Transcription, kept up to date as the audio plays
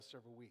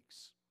several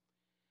weeks.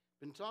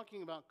 Been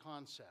talking about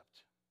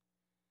concept.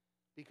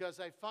 Because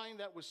I find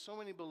that with so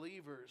many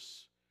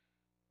believers,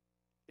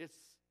 it's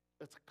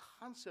a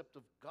concept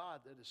of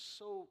God that is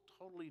so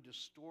totally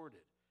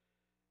distorted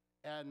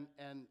and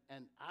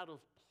out of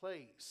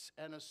place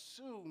and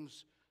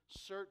assumes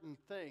certain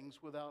things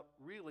without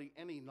really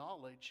any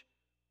knowledge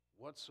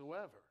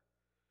whatsoever.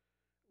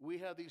 We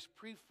have these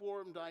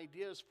preformed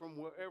ideas from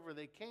wherever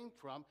they came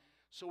from,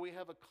 so we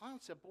have a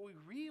concept, but we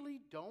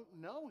really don't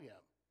know Him.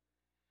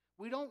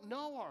 We don't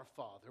know our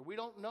Father. We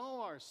don't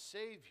know our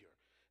Savior.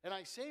 And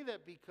I say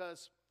that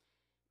because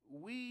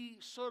we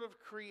sort of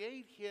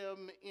create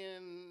Him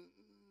in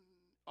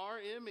our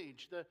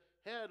image, the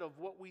head of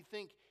what we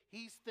think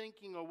He's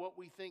thinking or what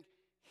we think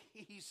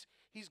He's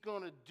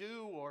going to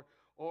do,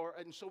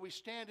 and so we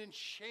stand in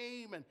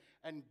shame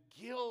and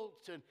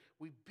guilt, and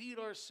we beat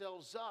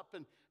ourselves up,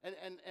 and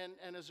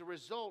as a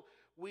result,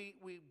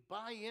 we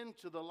buy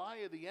into the lie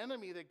of the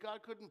enemy that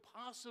God couldn't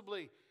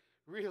possibly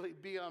really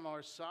be on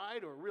our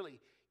side or really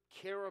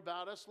care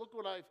about us. Look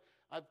what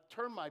I've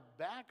turned my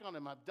back on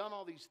Him. I've done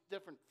all these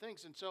different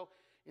things. And so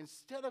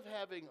instead of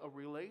having a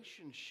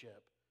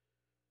relationship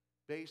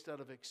based out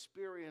of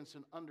experience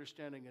and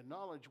understanding and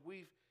knowledge,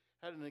 we've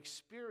had an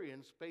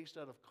experience based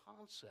out of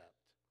concept.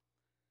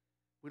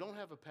 We don't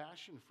have a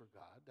passion for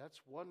God.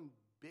 That's one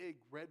big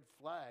red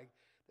flag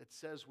that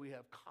says we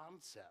have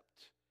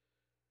concept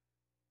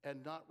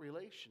and not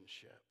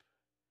relationship.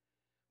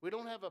 We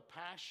don't have a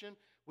passion.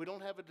 We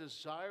don't have a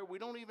desire. We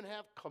don't even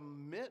have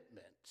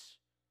commitment.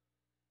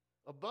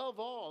 Above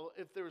all,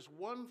 if there's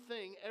one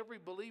thing every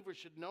believer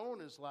should know in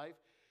his life,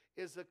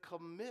 is a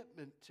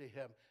commitment to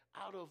Him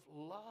out of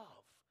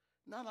love.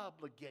 Not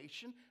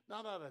obligation,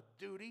 not out of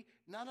duty,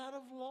 not out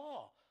of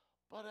law,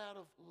 but out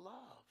of love.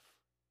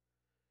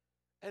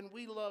 And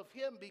we love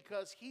Him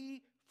because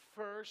He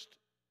first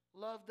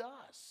loved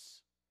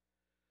us.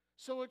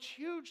 So it's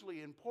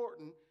hugely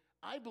important,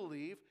 I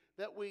believe,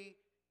 that we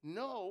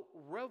know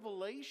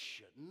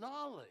revelation,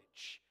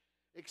 knowledge,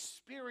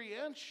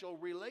 experiential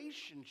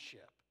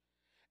relationship,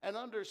 and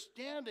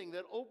understanding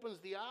that opens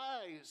the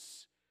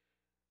eyes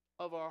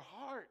of our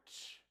heart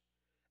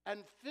and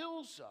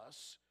fills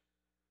us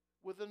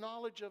with the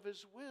knowledge of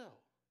His will.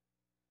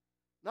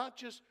 Not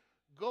just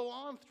go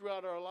on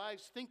throughout our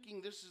lives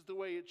thinking this is the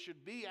way it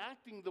should be,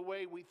 acting the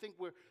way we think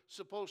we're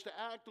supposed to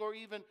act, or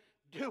even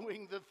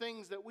doing the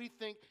things that we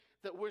think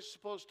that we're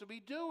supposed to be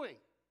doing.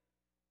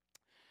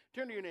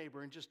 Turn to your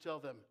neighbor and just tell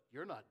them,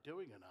 you're not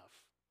doing enough.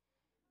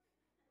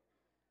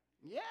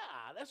 Yeah,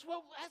 that's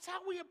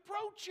how we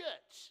approach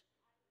it.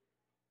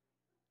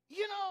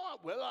 You know,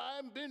 well,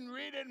 I've been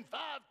reading 5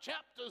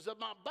 chapters of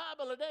my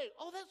Bible a day.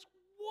 Oh, that's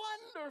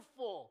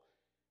wonderful.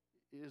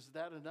 Is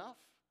that enough?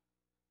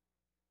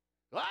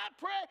 Well, I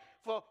pray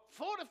for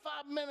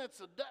 45 minutes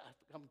a day.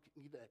 I'm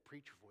getting that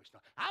preacher voice now.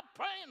 I'm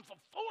praying for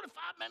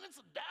 45 minutes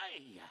a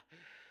day.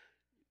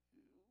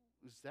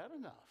 Is that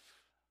enough?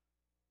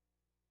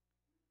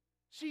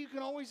 See, you can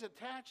always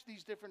attach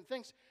these different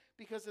things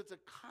because it's a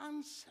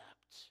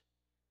concept.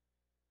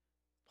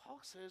 Paul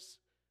says,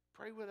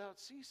 pray without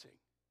ceasing.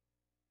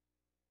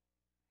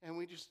 And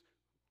we just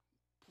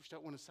push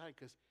that one aside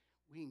because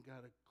we ain't got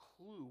a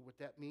clue what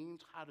that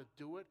means, how to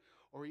do it,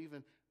 or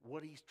even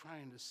what he's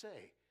trying to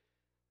say.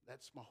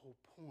 That's my whole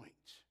point.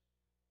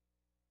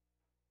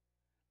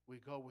 We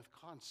go with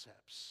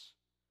concepts.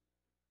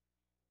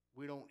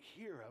 We don't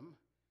hear them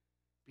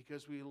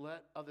because we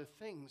let other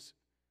things,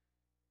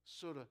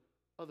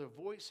 other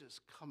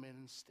voices come in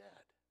instead.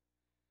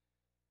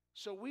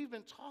 So we've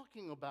been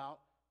talking about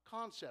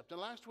concept. And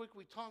last week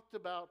we talked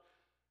about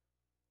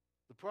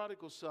the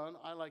prodigal son.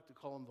 I like to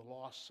call him the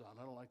lost son.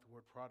 I don't like the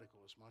word prodigal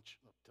as much.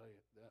 I'll tell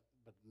you that,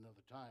 but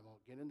another time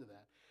I'll get into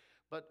that.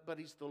 But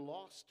he's the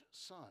lost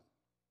son.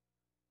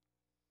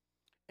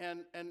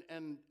 And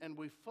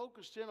we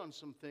focused in on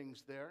some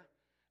things there,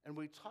 and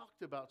we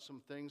talked about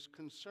some things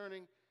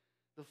concerning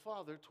the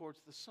father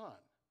towards the son.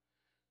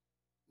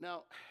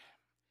 Now,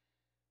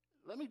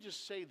 let me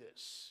just say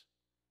this.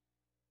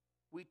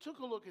 We took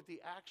a look at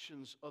the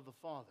actions of the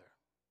father.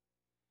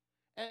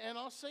 And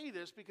I'll say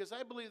this because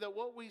I believe that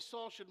what we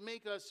saw should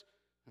make us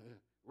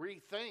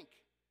rethink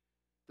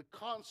the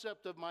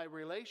concept of my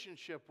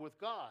relationship with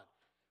God,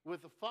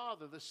 with the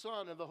Father, the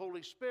Son, and the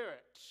Holy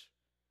Spirit.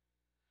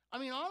 I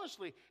mean,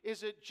 honestly,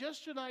 is it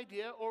just an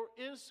idea, or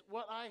is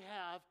what I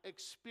have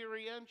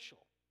experiential?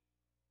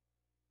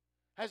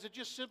 Has it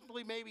just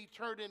simply maybe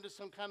turned into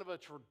some kind of a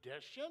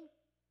tradition?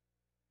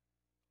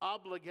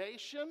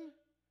 Obligation?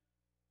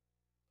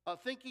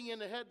 Thinking in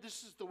the head,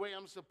 this is the way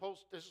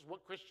this is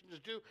what Christians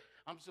do,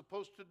 I'm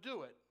supposed to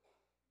do it.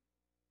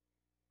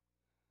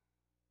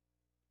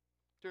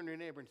 Turn to your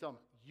neighbor and tell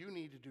them, you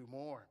need to do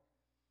more.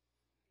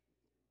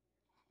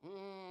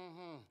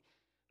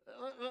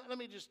 Let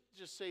me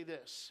just say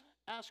this.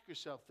 Ask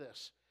yourself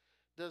this.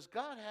 Does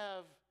God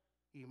have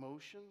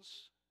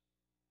emotions?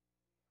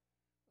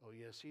 Oh,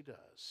 yes, He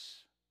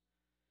does.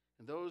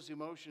 And those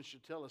emotions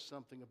should tell us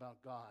something about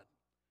God,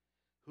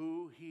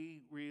 who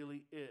He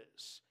really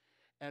is,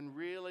 and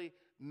really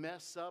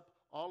mess up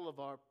all of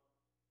our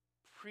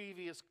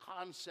previous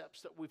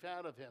concepts that we've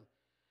had of him.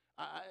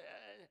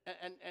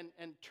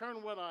 And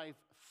turn what I've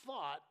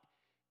thought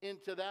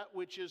into that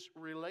which is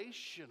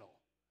relational.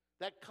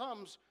 That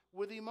comes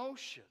with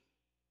emotion.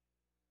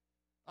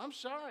 I'm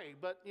sorry,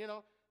 but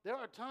there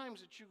are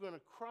times that you're going to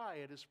cry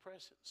at his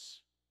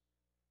presence.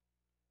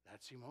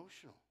 That's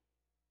emotional.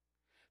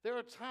 There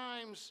are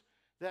times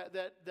that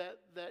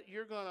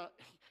you're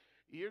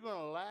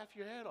gonna laugh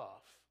your head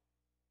off.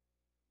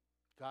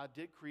 God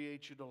did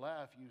create you to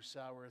laugh, you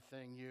sour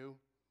thing, you.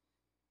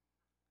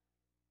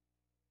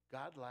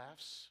 God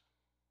laughs.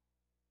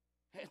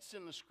 It's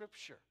in the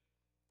Scripture.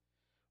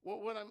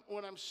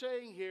 What I'm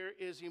saying here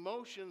is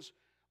emotions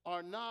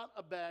are not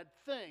a bad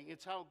thing.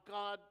 It's how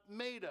God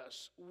made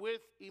us,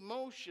 with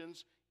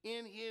emotions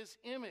in his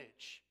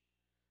image.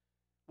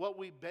 What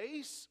we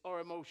base our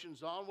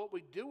emotions on, what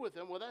we do with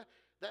them, well,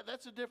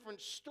 that's a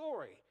different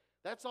story.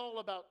 That's all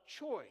about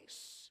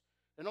choice.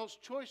 And those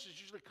choices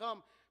usually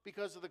come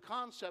because of the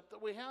concept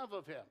that we have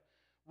of him.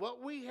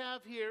 What we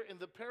have here in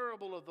the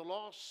parable of the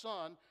lost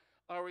son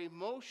are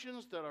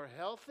emotions that are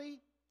healthy,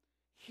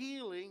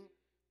 healing,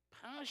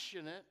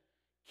 passionate,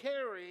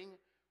 caring,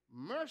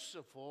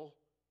 merciful,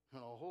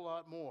 and a whole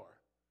lot more.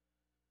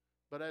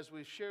 But as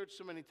we've shared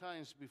so many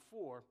times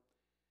before,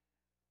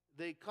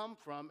 they come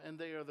from and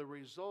they are the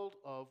result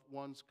of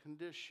one's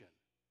condition.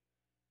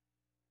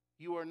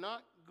 You are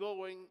not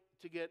going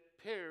to get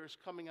pears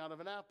coming out of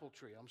an apple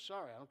tree. I'm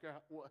sorry, I don't care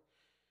what.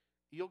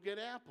 You'll get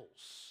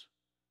apples.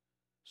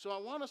 So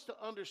I want us to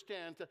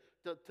understand,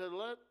 to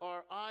let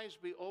our eyes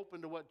be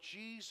open to what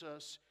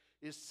Jesus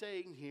is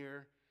saying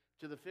here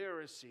to the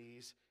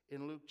Pharisees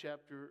in Luke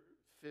chapter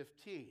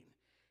 15.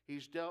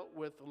 He's dealt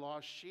with the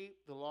lost sheep,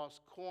 the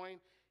lost coin.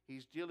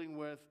 He's dealing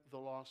with the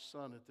lost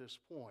son at this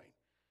point.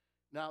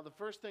 Now, the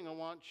first thing I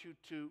want you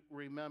to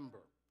remember,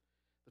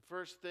 the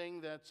first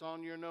thing that's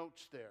on your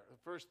notes there, the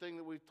first thing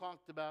that we've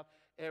talked about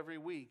every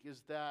week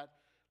is that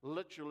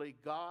literally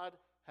God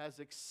has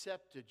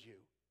accepted you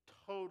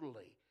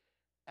totally,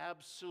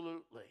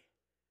 absolutely.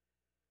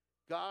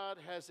 God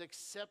has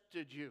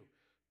accepted you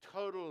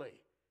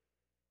totally,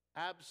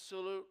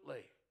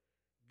 absolutely.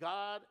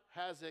 God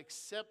has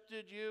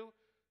accepted you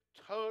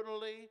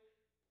totally,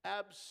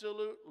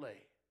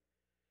 absolutely.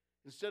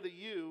 Instead of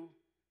you,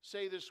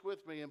 say this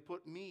with me and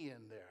put me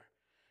in there.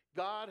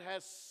 God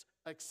has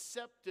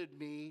accepted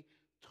me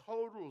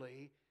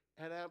totally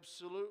and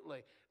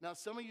absolutely. Now,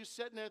 some of you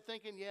sitting there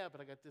thinking, yeah, but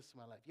I got this in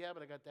my life. Yeah,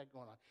 but I got that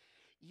going on.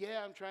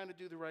 Yeah, I'm trying to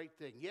do the right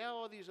thing. Yeah,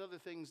 all these other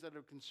things that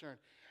are concerned.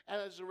 And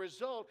as a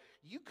result,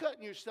 you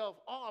cutting yourself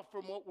off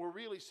from what we're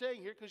really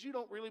saying here because you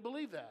don't really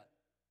believe that.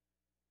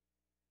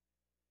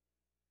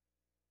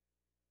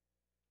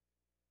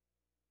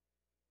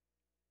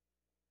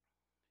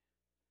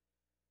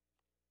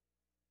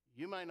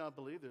 You might not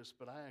believe this,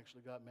 but I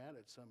actually got mad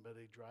at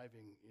somebody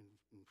driving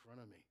in front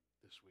of me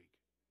this week.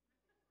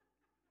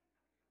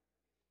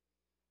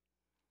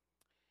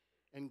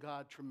 And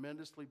God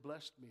tremendously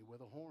blessed me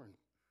with a horn.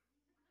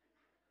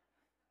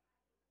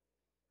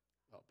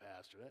 Well,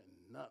 Pastor, that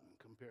ain't nothing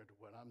compared to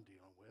what I'm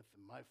dealing with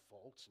and my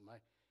faults and I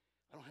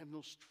don't have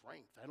no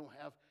strength.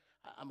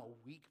 I'm a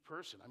weak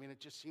person. I mean, it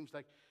just seems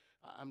like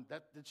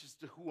that's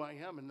just who I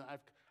am, and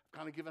I've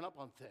kind of given up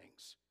on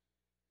things.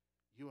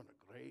 You're in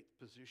a great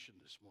position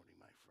this morning,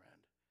 my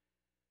friend.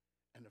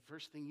 And the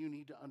first thing you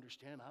need to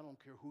understand, I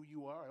don't care who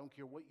you are. I don't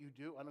care what you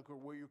do. I don't care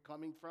where you're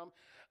coming from.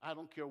 I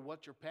don't care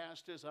what your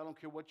past is. I don't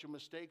care what your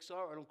mistakes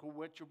are. I don't care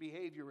what your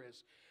behavior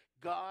is.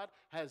 God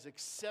has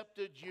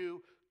accepted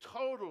you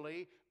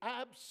totally,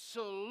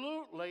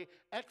 absolutely,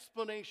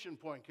 explanation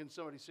point. Can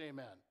somebody say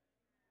amen?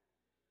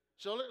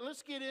 So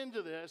let's get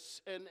into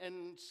this and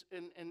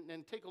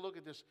take a look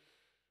at this.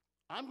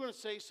 I'm going to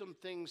say some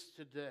things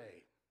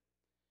today.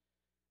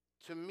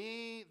 To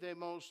me, the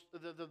most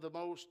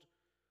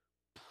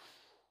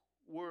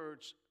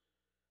words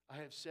I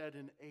have said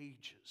in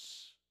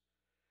ages.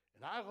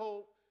 And I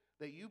hope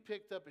that you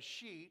picked up a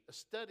sheet, a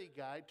study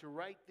guide to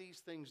write these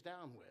things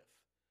down with.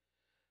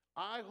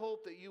 I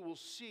hope that you will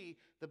see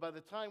that by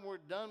the time we're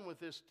done with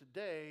this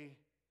today,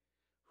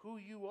 who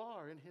you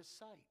are in his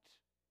sight.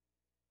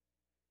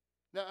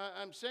 Now,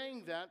 I'm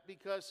saying that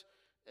because,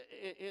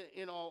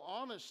 in all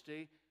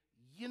honesty,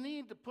 you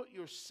need to put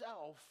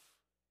yourself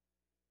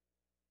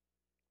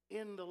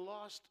in the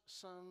lost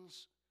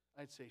son's,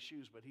 I'd say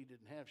shoes, but he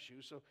didn't have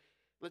shoes, so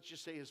let's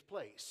just say his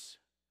place.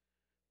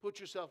 Put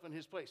yourself in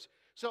his place.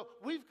 So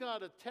we've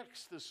got a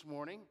text this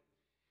morning,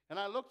 and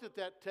I looked at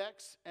that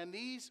text, and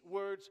these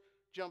words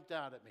jumped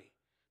out at me.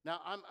 Now,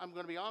 I'm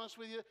going to be honest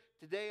with you.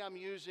 Today I'm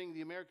using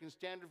the American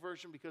Standard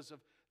Version because of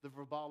the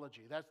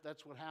verbology.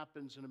 That's what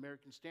happens in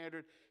American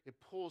Standard. It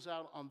pulls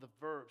out on the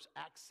verbs,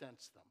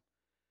 accents them.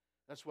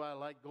 That's why I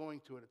like going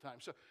to it at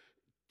times. So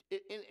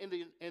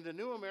in the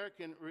New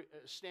American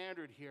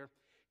Standard here,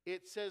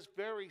 it says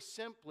very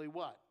simply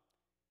what?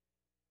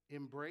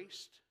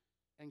 Embraced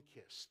and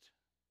kissed.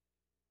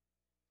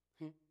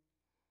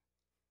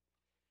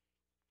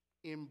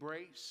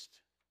 Embraced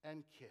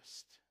and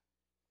kissed.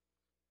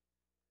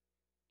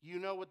 You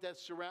know what that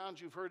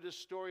surrounds. You've heard this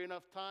story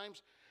enough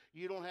times.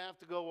 You don't have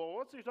to go, well,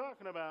 what's he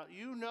talking about?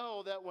 You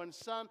know that when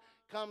son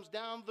comes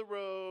down the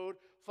road,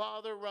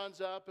 father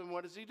runs up, and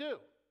what does he do?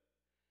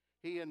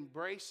 He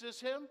embraces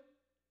him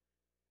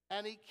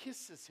and he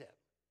kisses him.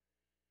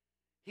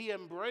 He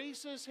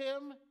embraces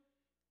him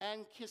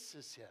and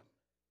kisses him.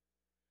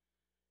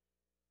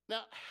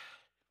 Now,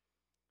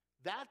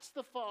 that's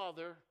the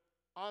father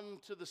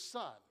unto the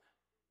son.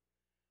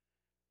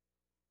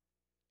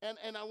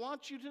 And I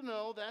want you to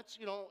know that's,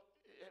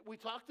 we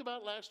talked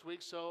about last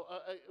week, so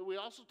we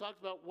also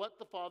talked about what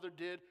the father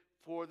did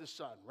for the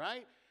son,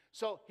 right?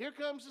 So here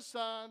comes the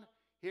son,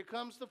 here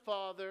comes the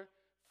father.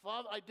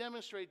 Father, I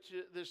demonstrate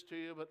this to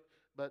you,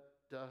 but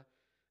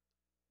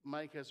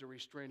Mike has a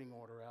restraining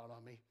order out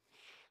on me.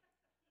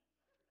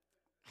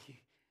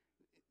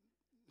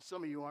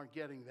 Some of you aren't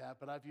getting that,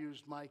 but I've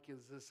used Mike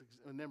as this.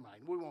 Never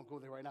mind, we won't go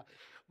there right now.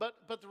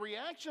 But the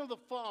reaction of the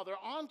father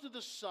onto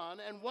the son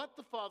and what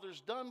the father's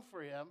done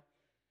for him.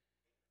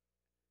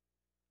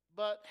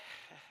 But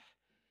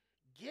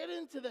get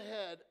into the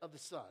head of the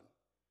son.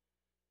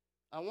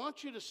 I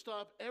want you to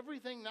stop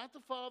everything, not the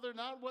father,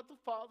 not what the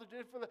father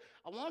did for the.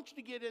 I want you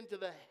to get into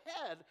the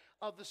head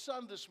of the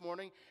son this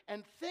morning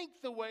and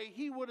think the way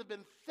he would have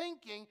been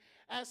thinking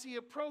as he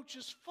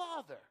approaches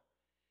father.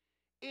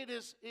 It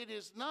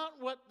is not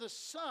what the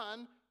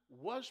son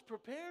was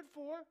prepared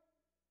for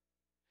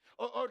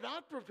or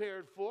not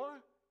prepared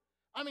for.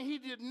 I mean, he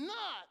did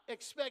not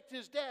expect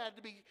his dad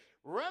to be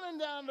running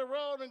down the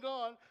road and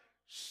going,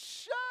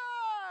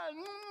 son,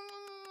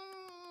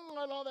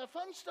 and all that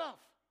fun stuff.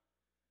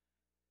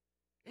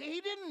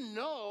 He didn't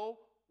know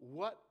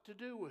what to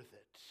do with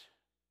it.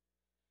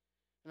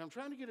 And I'm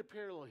trying to get a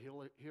parallel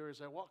here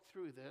as I walk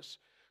through this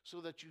so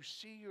that you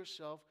see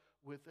yourself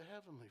with the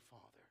Heavenly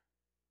Father.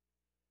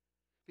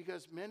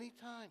 Because many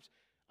times,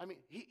 I mean,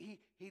 he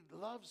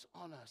loves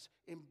on us,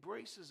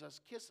 embraces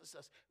us, kisses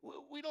us.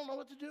 We don't know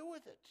what to do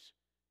with it.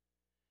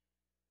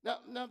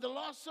 Now the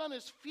lost son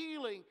is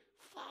feeling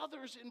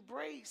father's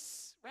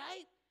embrace,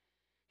 right?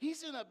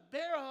 He's in a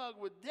bear hug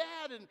with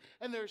dad,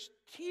 and there's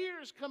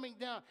tears coming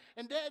down.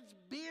 And dad's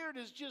beard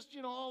is just,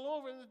 all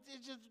over.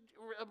 It's just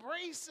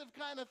abrasive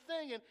kind of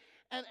thing.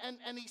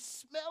 And he's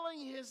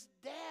smelling his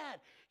dad.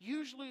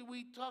 Usually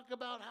we talk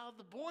about how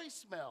the boy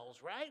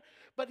smells, right?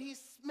 But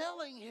he's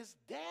smelling his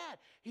dad.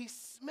 He's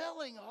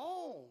smelling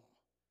home.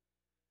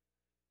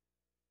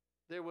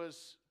 There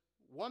was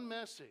one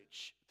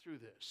message through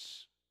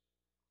this.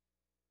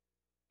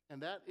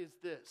 And that is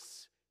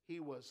this. He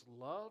was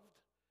loved,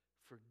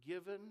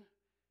 forgiven,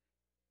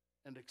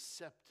 and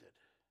accepted.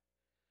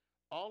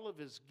 All of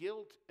his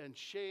guilt and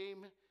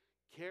shame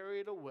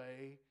carried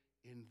away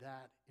in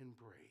that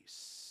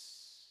embrace.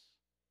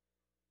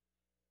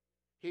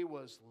 He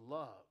was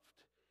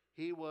loved.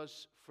 He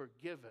was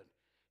forgiven.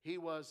 He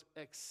was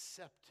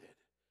accepted.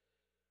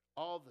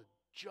 All the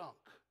junk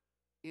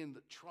in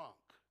the trunk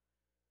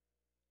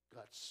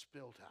got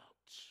spilled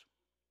out.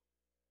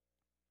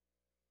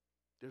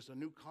 There's a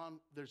new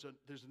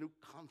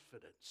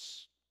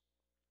confidence,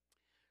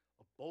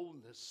 a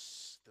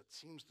boldness that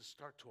seems to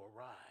start to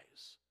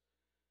arise.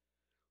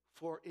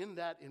 For in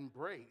that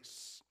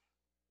embrace,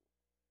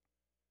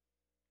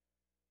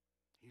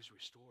 he's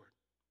restored.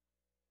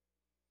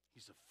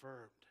 He's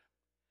affirmed.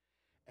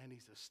 And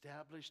he's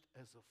established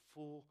as a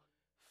full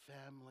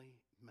family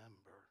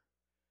member.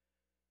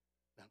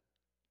 Now,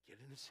 get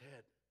in his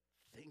head.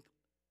 Think.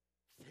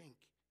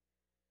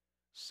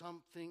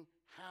 Something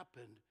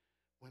happened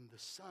when the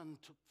son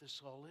took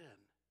this all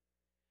in.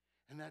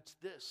 And that's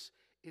this.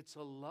 It's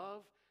a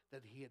love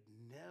that he had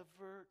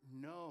never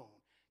known,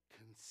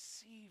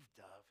 conceived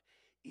of,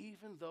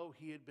 even though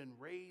he had been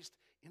raised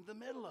in the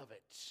middle of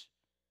it.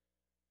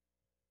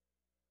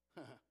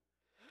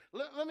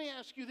 Let me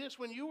ask you this.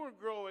 When you were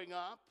growing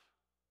up,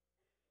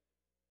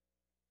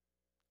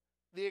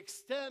 the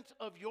extent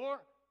of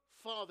your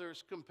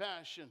father's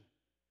compassion,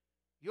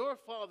 your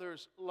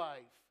father's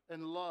life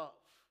and love,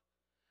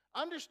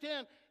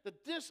 understand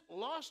that this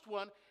lost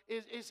one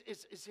he's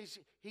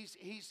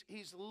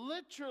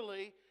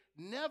literally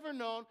never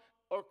known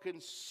or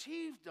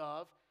conceived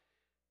of,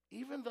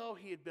 even though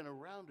he had been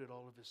around it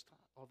all this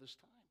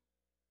time.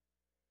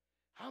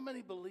 How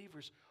many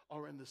believers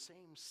are in the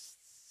same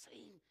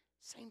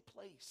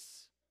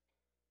place?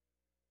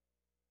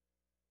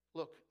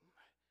 Look,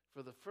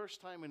 for the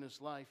first time in his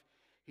life,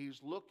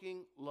 he's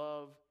looking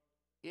love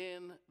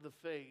in the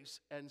face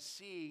and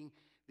seeing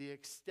the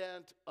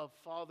extent of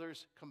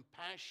Father's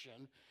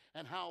compassion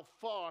and how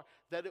far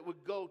that it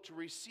would go to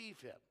receive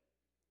him.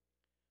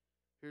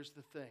 Here's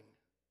the thing.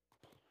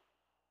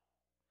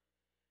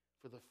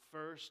 For the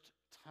first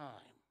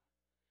time,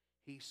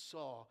 he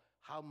saw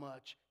how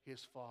much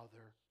his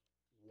Father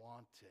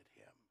wanted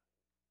him.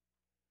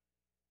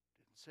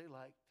 Didn't say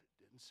liked,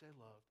 didn't say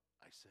loved,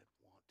 I said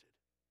wanted.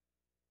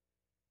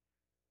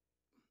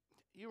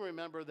 You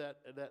remember that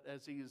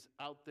as he's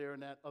out there in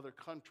that other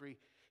country,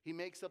 he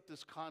makes up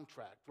this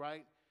contract,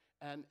 right?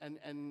 And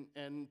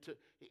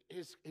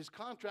his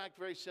contract,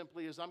 very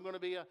simply, is I'm going to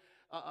be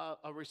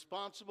a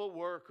responsible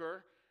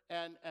worker.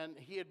 And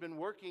he had been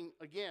working,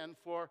 again,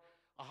 for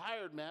a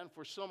hired man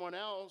for someone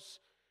else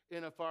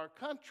in a far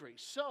country.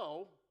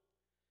 So,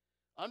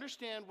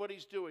 understand what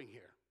he's doing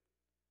here.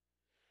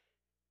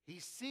 He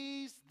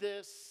sees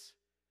this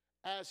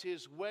as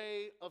his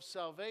way of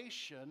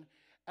salvation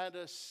and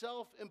a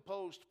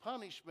self-imposed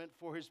punishment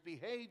for his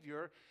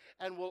behavior,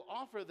 and will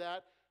offer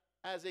that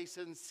as a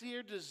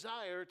sincere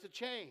desire to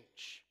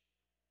change.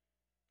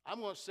 I'm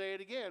going to say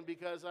it again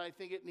because I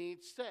think it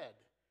needs said.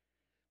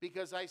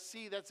 Because I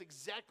see that's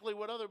exactly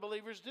what other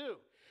believers do.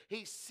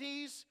 He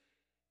sees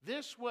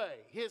this way,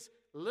 his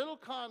little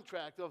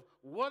contract of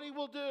what he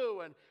will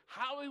do and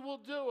how he will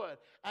do it,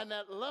 and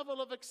that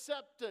level of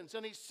acceptance.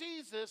 And he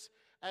sees this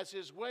as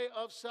his way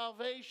of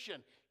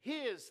salvation,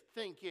 his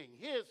thinking,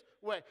 his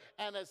way,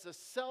 and as a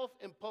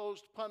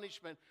self-imposed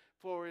punishment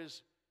for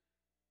his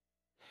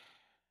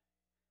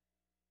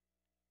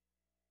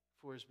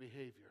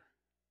behavior.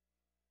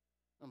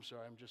 I'm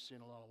sorry, I'm just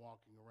seeing a lot of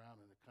walking around,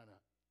 and it kind of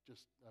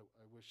just,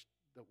 I wish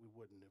that we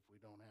wouldn't if we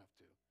don't have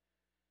to.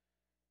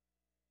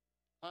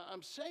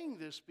 I'm saying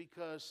this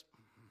because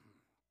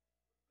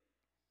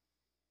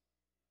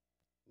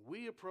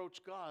we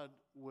approach God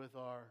with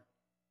our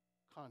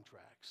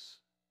contracts.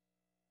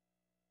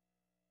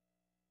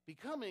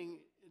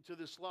 Becoming to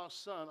this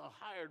lost son a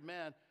hired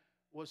man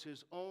was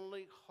his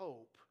only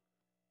hope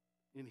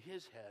in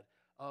his head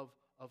of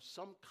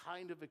some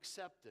kind of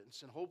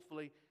acceptance. And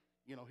hopefully,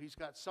 he's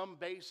got some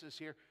basis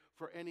here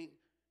for any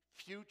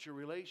future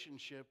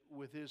relationship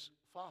with his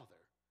father.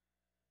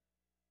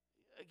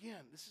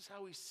 Again, this is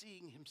how he's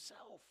seeing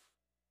himself.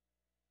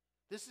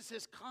 This is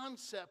his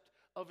concept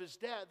of his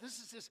dad. This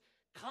is his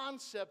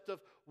concept of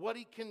what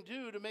he can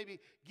do to maybe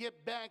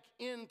get back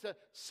into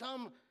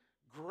some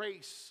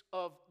grace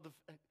of the...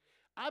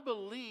 I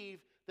believe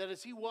that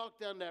as he walked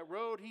down that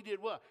road, he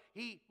did what?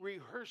 He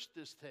rehearsed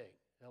this thing.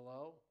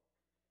 Hello?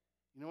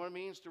 You know what it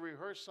means to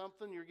rehearse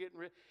something?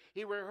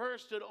 He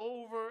rehearsed it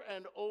over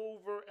and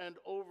over and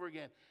over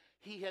again.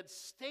 He had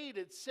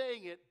stated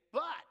saying it,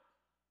 but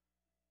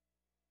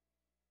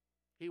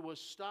he was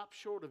stopped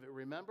short of it.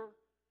 Remember?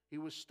 He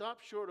was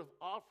stopped short of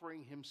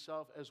offering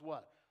himself as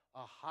what?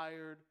 A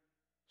hired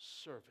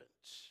servant.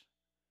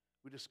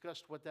 We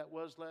discussed what that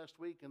was last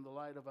week in the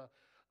light of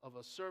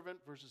a servant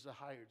versus a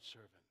hired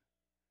servant.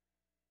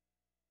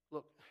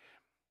 Look,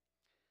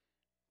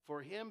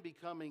 for him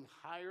becoming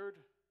hired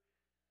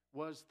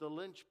was the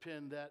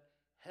linchpin that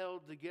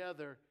held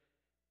together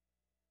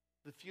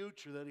the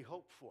future that he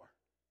hoped for.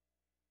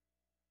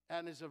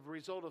 And as a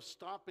result of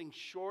stopping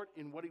short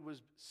in what he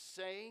was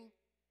saying,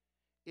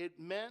 it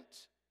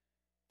meant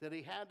that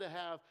he had to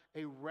have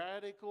a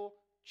radical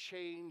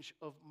change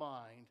of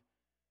mind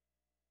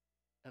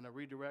and a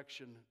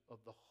redirection of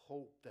the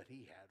hope that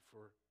he had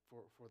for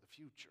the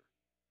future.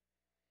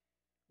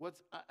 What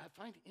I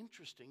find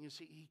interesting is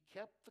he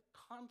kept the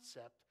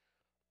concept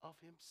of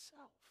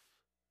himself.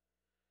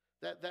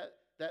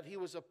 That he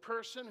was a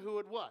person who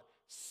had what?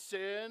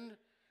 Sinned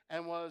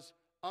and was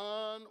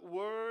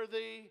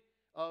unworthy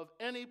of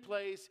any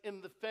place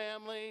in the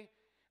family.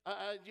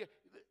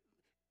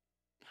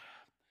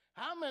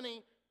 How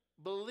many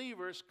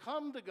believers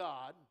come to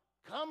God,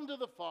 come to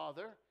the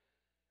Father,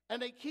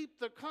 and they keep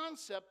the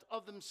concept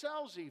of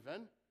themselves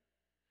even,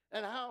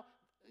 and how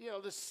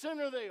the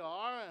sinner they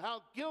are, and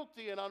how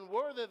guilty and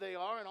unworthy they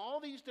are, and all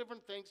these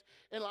different things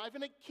in life,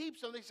 and it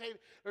keeps them. They say,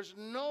 there's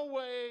no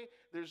way,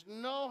 there's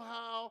no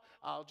how,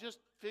 I'll just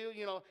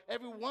feel,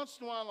 every once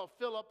in a while I'll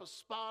fill up a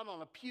spot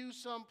on a pew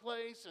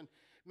someplace, and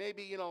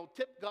maybe,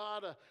 tip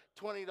God a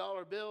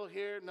 $20 bill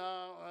here.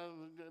 No,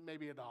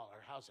 maybe $1.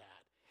 How's that?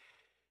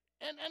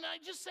 And I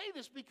just say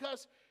this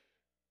because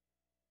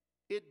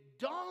it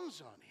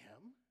dawns on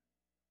him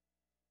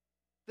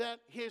that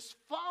his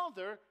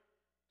father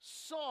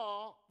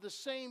saw the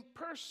same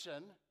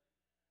person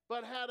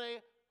but had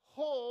a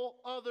whole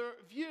other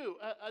view,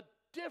 a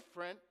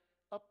different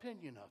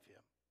opinion of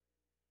him.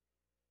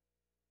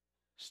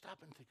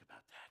 Stop and think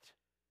about that.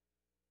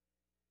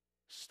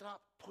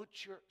 Stop,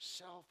 put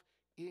yourself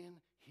in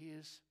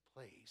his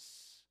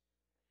place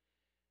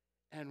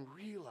and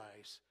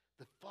realize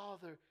the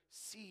Father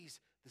sees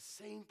the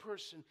same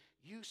person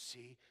you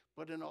see,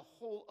 but in a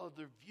whole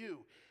other view,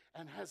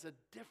 and has a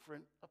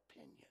different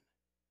opinion.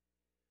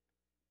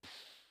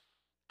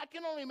 I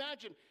can only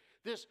imagine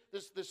this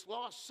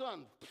lost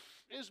son,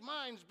 his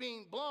mind's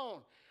being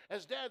blown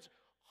as dad's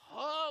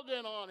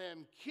hugging on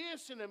him,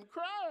 kissing him,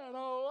 crying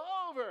all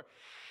over.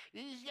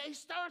 He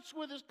starts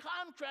with his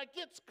contract,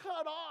 gets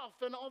cut off,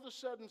 and all of a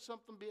sudden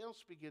something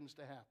else begins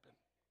to happen.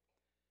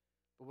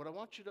 But what I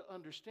want you to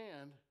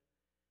understand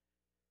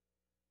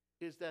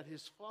is that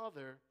his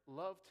father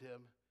loved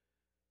him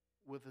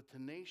with a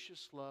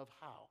tenacious love.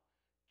 How?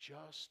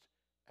 Just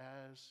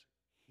as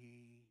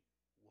he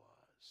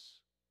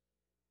was.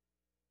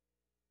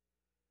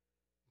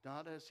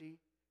 Not as he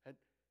had,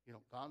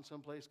 gone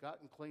someplace,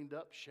 gotten cleaned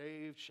up,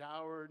 shaved,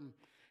 showered,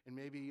 and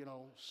maybe,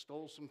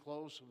 stole some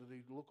clothes so that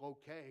he'd look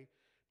okay.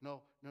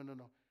 No.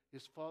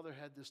 His father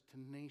had this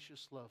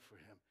tenacious love for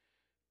him,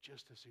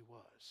 just as he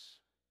was.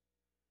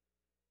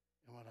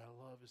 And what I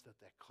love is that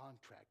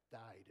contract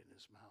died in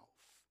his mouth.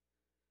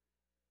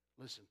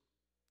 Listen,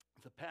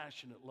 the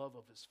passionate love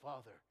of his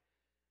Father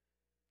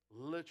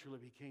literally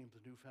became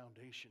the new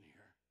foundation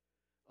here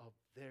of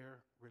their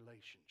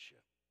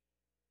relationship.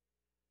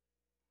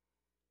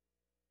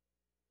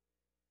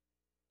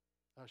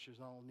 Ushers,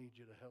 I'll need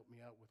you to help me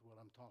out with what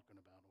I'm talking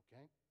about,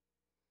 okay?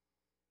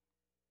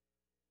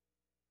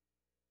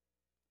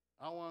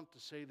 I want to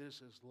say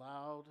this as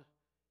loud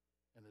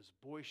and as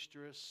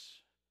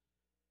boisterous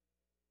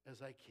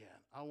as I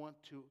can. I want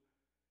to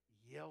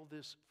yell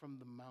this from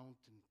the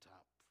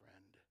mountaintop,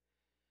 friend,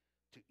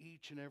 to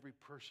each and every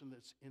person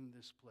that's in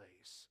this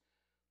place.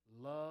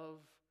 Love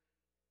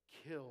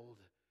killed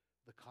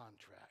the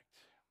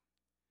contract.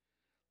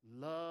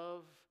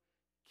 Love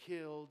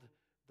killed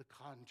the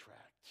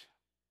contract.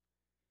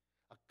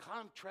 A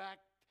contract,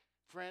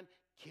 friend,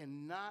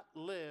 cannot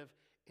live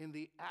in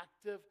the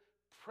active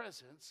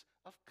presence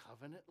of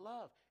covenant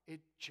love.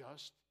 It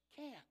just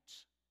can't.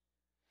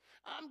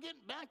 I'm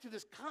getting back to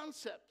this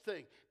concept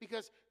thing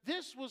because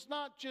this was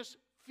not just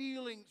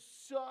feeling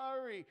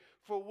sorry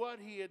for what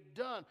he had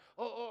done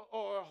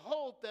or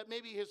hope that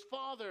maybe his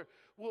father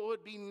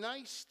would be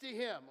nice to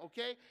him,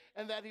 okay?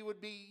 And that he would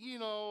be,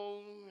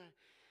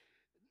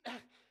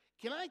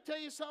 can I tell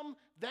you something?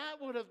 That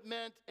would have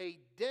meant a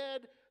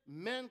dead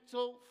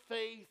mental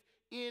faith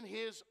in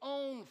his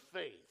own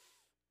faith.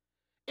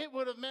 It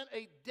would have meant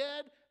a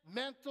dead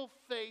mental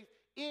faith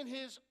in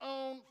his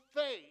own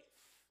faith.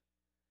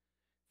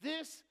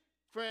 This,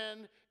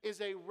 friend, is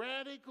a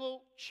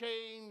radical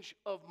change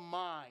of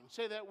mind.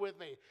 Say that with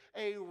me.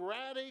 A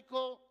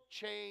radical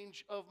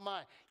change of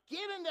mind.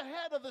 Get in the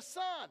head of the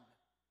Son.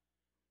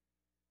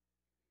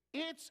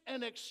 It's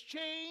an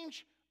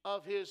exchange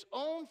of his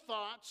own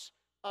thoughts,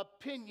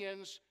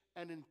 opinions,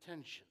 and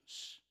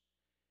intentions.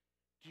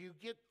 Do you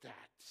get that?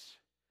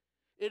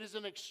 It is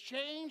an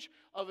exchange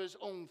of his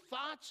own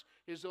thoughts,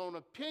 his own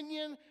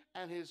opinion,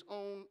 and his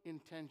own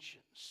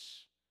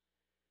intentions.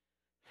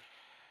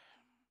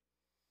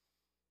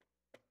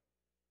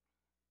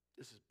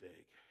 This is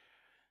big.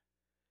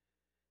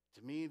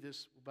 To me,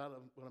 what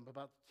I'm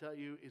about to tell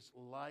you is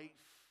life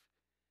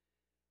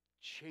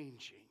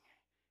changing.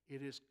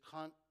 It is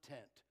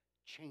content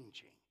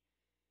changing.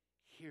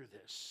 Hear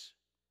this.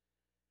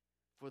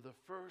 For the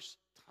first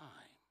time,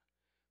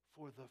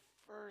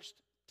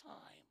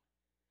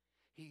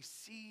 he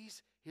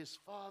sees his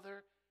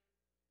father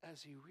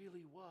as he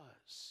really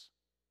was.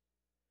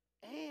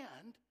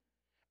 And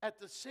at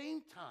the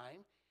same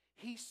time,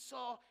 he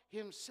saw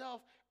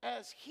himself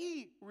as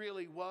he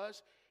really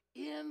was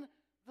in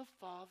the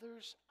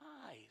Father's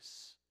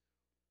eyes.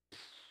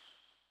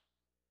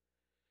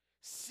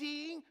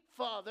 Seeing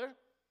Father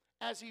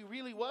as he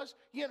really was.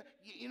 You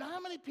know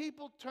how many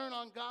people turn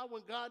on God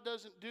when God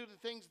doesn't do the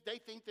things they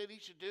think that he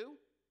should do?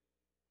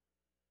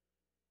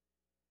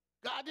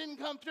 God didn't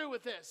come through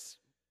with this.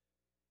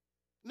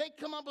 And they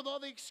come up with all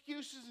the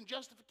excuses and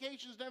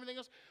justifications and everything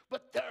else,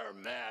 but they're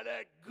mad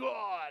at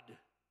God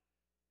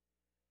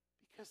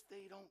because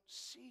they don't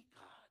see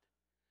God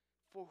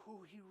for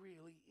who he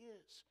really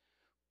is.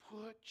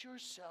 Put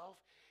yourself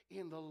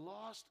in the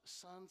lost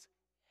son's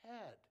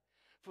head.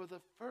 For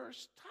the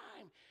first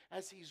time,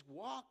 as he's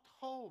walked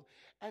home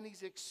and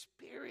he's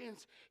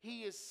experienced,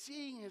 he is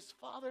seeing his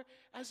father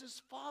as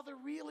his father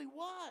really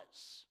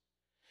was.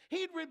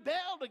 He'd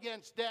rebelled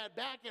against Dad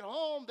back at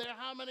home there,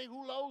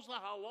 who knows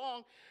how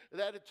long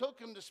that it took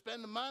him to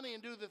spend the money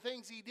and do the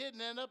things he did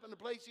and end up in the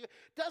place he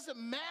doesn't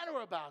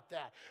matter about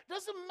that.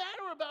 Doesn't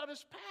matter about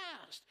his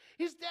past.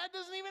 His dad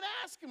doesn't even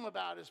ask him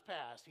about his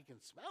past. He can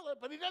smell it,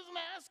 but he doesn't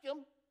ask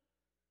him.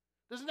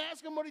 Doesn't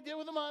ask him what he did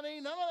with the money,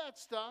 none of that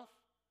stuff.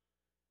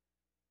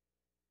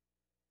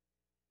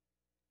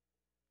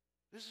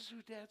 This is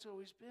who Dad's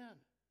always been.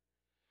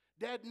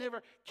 Dad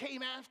never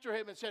came after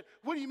him and said,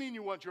 "What do you mean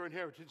you want your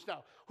inheritance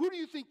now? Who do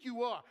you think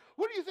you are?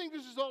 What do you think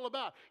this is all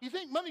about? You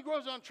think money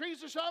grows on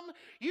trees or something?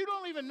 You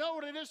don't even know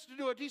what it is to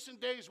do a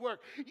decent day's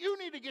work. You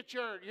need to get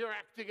your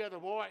act together,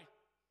 boy."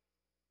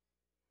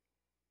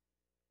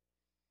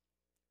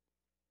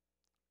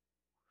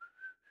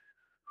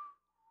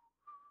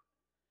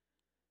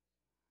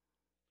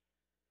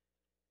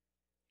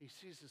 He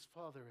sees his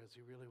father as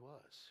he really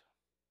was.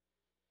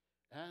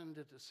 And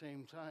at the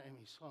same time,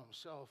 he saw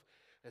himself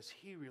as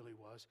he really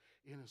was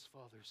in his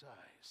father's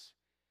eyes.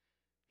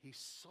 He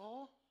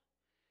saw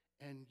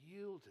and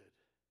yielded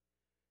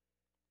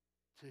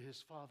to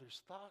his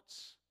father's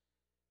thoughts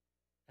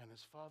and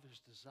his father's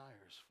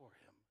desires for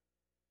him.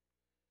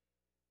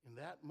 In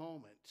that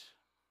moment,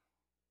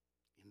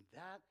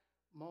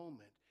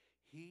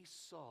 he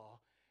saw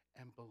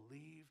and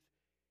believed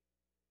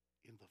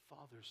in the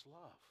Father's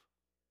love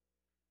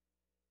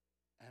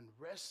and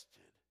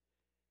rested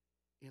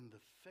in the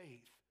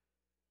faith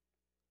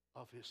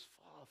of his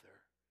Father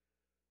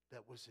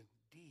that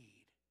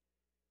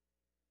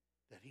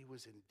he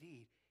was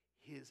indeed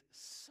his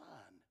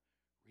Son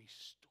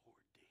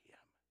restored to him.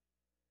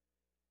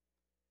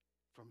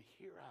 From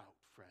here out,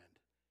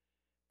 friend,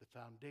 the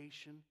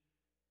foundation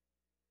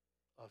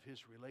of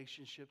his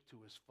relationship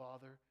to his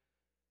Father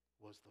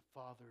was the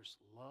Father's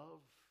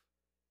love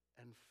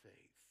and faith.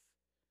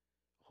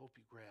 hope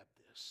you grab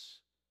this.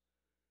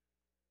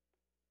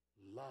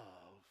 Love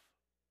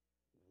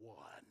won.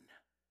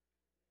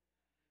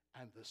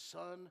 And the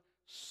Son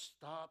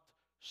stopped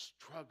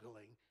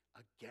struggling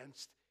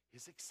against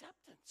his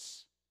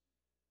acceptance.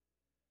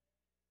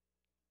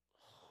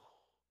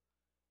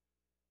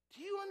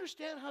 Do you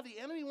understand how the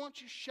enemy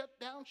wants you shut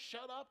down,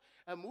 shut up,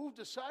 and moved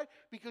aside?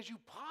 Because you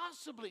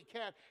possibly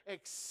can't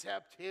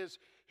accept his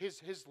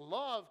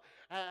love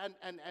and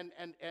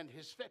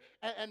his faith,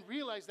 and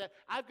realize that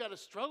I've got to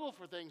struggle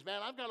for things,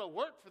 man. I've got to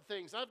work for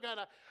things. I've got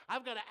to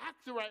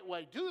act the right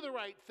way, do the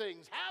right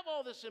things, have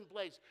all this in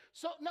place.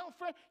 So, no,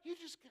 friend, you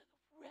just got to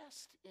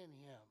rest in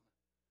him.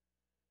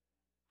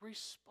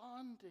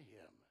 Respond to him.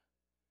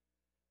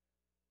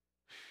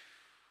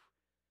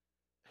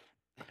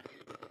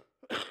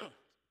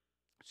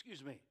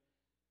 Excuse me.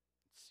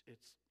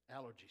 It's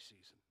allergy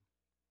season.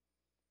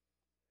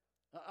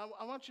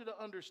 I want you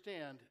to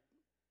understand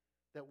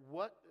that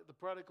what the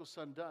prodigal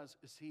son does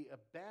is he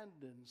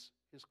abandons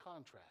his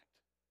contract.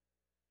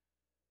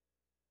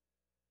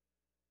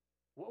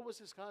 What was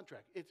his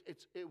contract?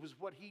 It was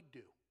what he'd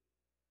do.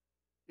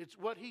 It's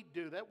what he'd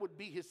do. That would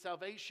be his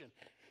salvation.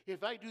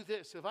 If I do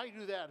this, if I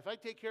do that, if I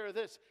take care of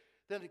this,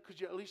 then could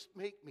you at least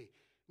make me?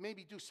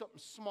 Maybe do something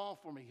small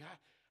for me.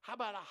 How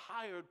about a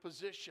hired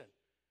position?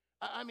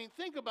 I mean,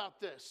 think about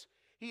this.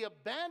 He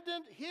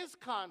abandoned his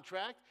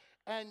contract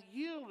and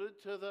yielded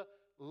to the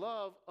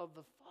love of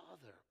the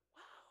Father.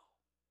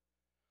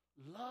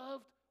 Wow.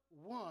 Loved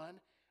one,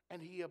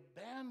 and he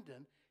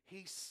abandoned.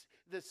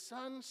 The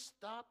Son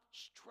stopped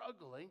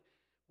struggling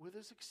with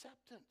his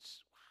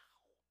acceptance.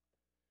 Wow.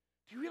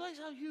 Do you realize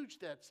how huge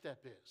that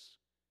step is?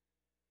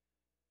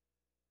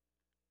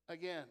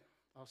 Again,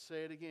 I'll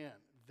say it again.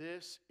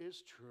 This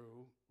is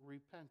true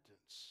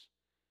repentance,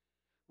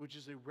 which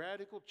is a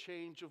radical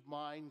change of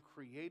mind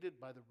created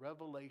by the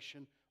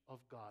revelation of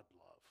God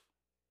love.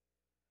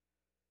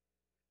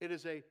 It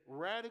is a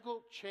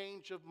radical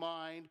change of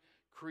mind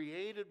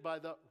created by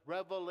the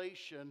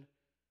revelation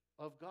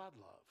of God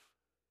love.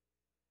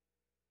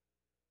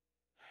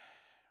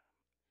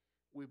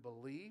 We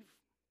believe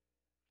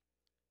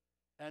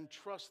and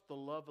trust the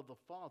love of the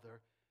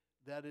Father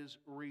that is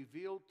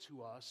revealed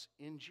to us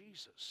in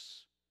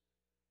Jesus.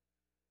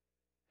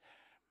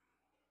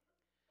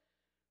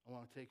 I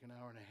want to take an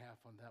hour and a half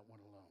on that one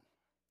alone.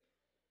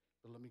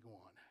 But let me go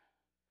on.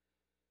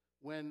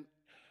 When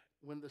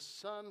the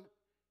Son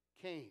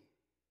came,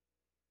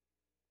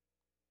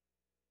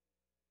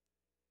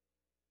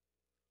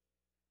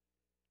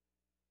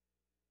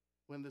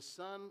 I'm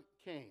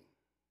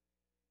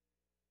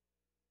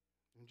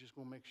just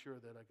going to make sure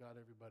that I got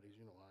everybody's,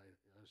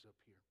 eyes up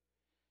here.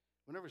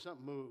 Whenever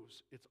something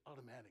moves, it's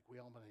automatic. We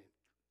all want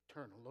to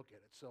turn and look at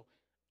it. So,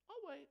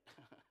 oh, wait.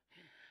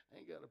 I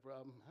ain't got a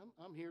problem.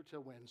 I'm here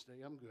till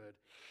Wednesday. I'm good.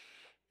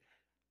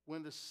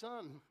 When the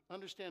Son,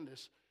 understand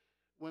this,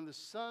 when the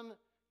Son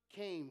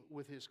came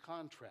with his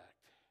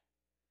contract,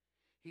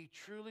 he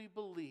truly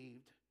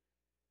believed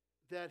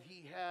that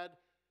he had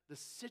the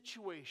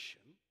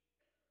situation,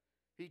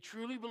 he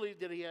truly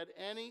believed that he had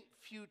any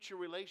future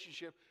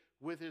relationship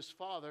with his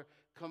Father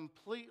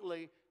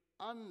completely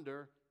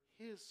under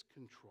his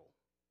control.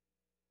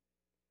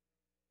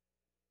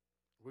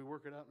 We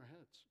work it out in our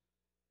heads.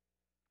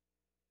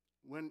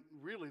 When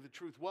really the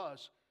truth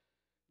was,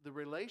 the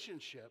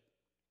relationship,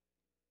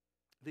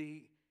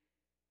 the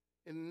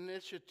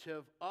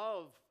initiative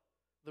of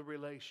the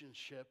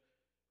relationship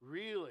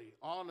really,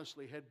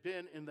 honestly, had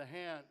been in the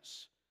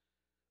hands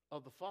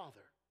of the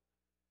Father.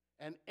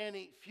 And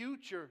any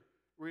future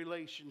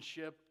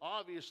relationship,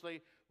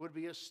 obviously, would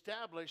be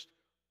established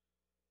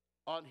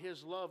on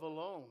his love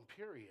alone,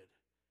 period.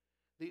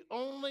 The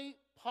only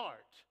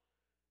part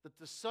that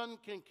the Son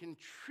can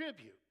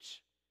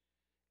contribute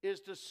is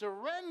to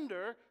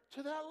surrender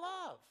to that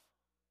love.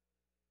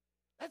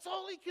 That's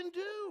all he can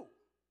do.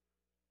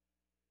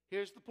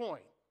 Here's the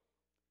point.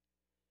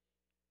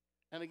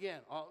 And again,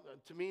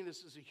 to me,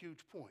 this is a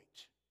huge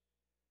point.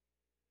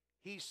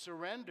 He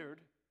surrendered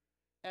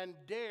and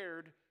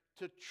dared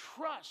to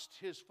trust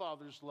his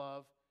Father's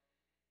love,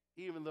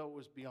 even though it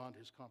was beyond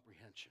his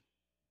comprehension.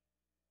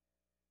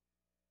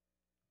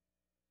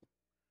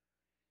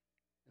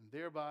 And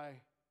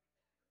thereby,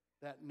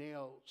 that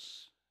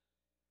nails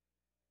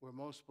where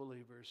most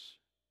believers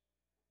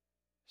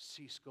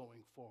cease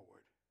going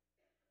forward.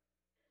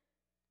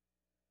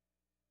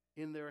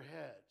 In their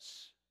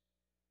heads,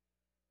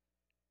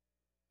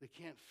 they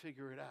can't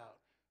figure it out,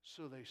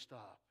 so they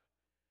stop.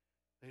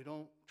 They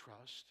don't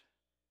trust.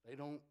 They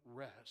don't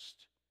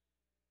rest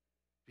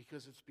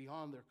because it's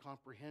beyond their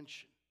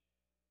comprehension.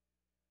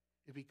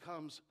 It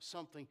becomes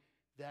something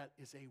that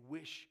is a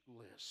wish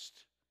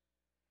list.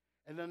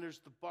 And then there's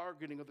the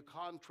bargaining of the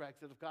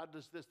contract that if God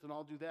does this, then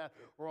I'll do that,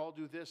 or I'll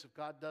do this if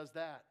God does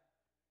that.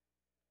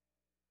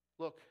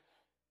 Look,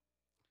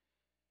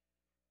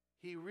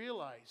 he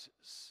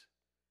realizes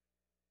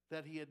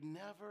that he had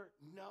never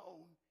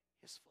known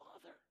his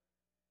Father.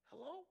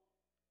 Hello?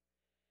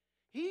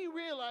 He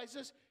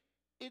realizes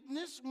in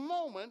this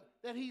moment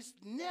that he's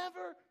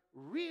never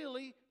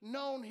really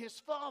known his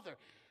Father.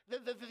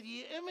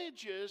 The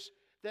images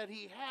that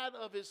he had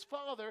of his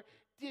father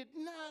did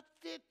not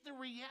fit the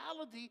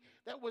reality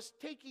that was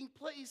taking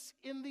place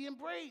in the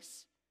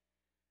embrace.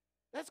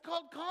 That's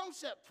called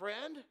concept,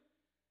 friend.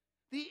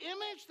 The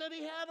image that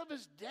he had of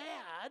his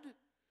dad,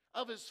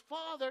 of his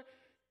father,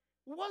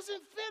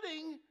 wasn't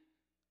fitting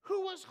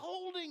who was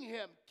holding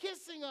him,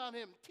 kissing on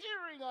him,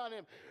 tearing on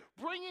him,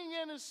 bringing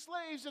in his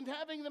slaves and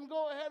having them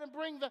go ahead and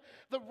bring the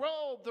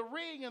robe, the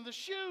ring, and the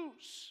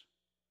shoes.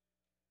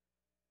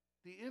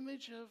 The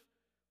image of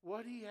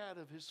what he had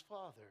of his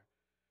father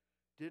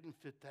didn't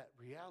fit that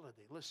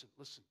reality. Listen.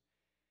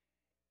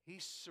 He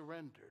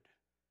surrendered.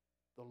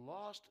 The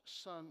lost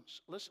son,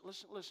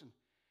 listen.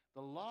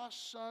 The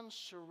lost son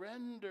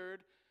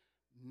surrendered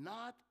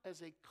not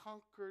as a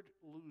conquered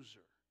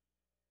loser,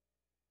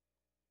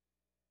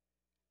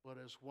 but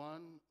as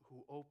one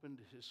who opened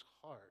his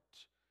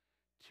heart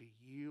to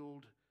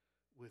yield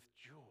with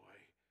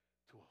joy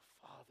to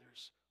a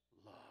father's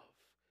love.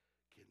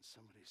 Can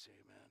somebody say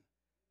amen?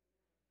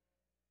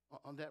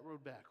 On that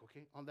road back,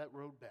 okay? On that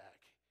road back,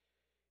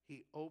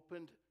 he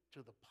opened to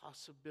the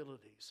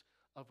possibilities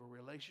of a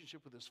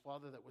relationship with his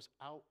father that was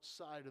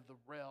outside of the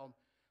realm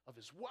of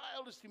his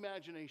wildest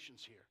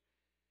imaginations here.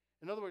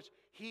 In other words,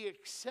 he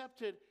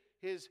accepted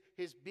his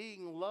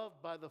being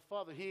loved by the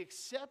Father. He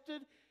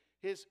accepted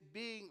his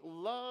being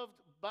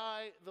loved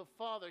by the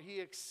Father. He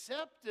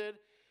accepted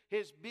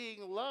his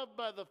being loved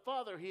by the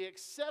Father. He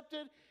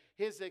accepted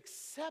his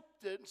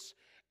acceptance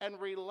and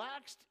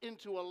relaxed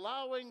into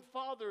allowing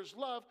Father's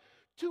love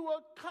to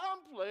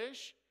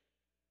accomplish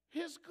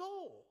his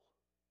goal.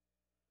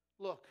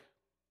 Look,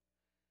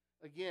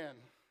 again,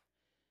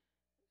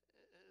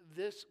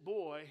 this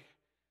boy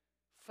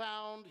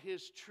found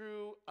his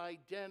true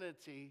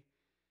identity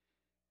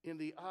in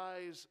the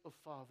eyes of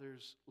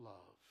Father's love.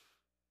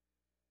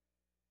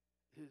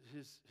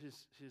 His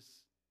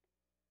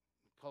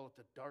call it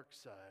the dark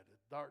side,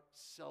 the dark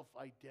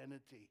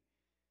self-identity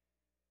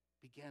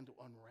began to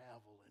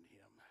unravel in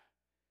him.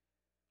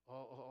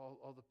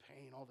 All the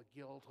pain, all the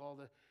guilt,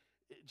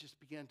 it just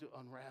began to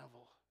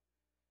unravel.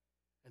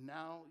 And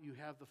now you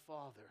have the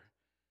Father,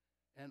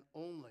 and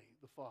only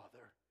the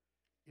Father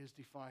is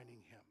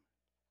defining him.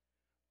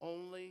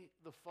 Only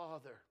the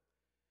Father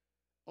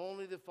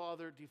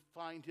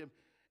defined him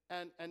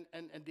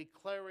and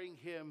declaring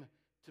him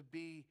to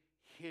be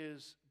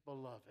his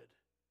beloved.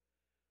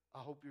 I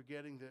hope you're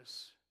getting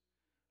this.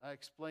 I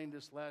explained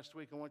this last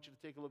week. I want you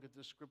to take a look at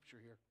this scripture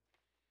here.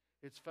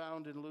 It's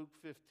found in Luke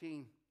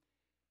 15.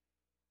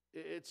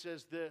 It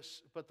says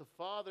this, "But the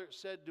father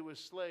said to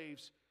his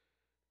slaves,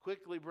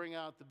 'Quickly bring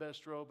out the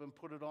best robe and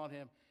put it on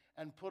him,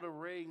 and put a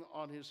ring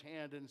on his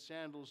hand and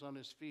sandals on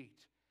his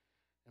feet.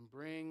 And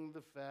bring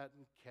the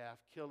fattened calf,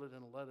 kill it,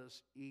 and let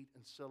us eat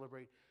and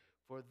celebrate.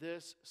 For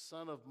this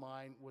son of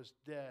mine was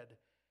dead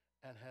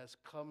and has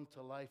come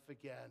to life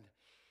again.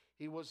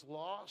 He was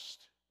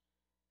lost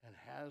and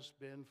has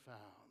been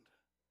found.'"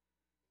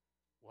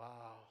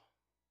 Wow.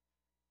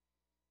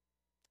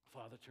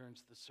 Father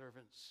turns to the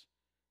servants,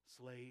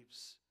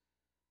 slaves,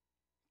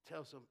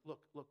 tells them, look.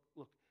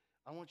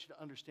 I want you to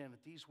understand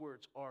that these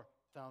words are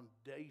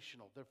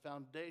foundational. They're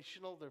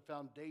foundational. They're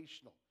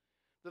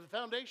the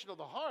foundation of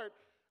the heart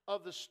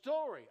of the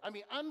story. I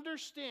mean,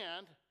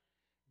 understand,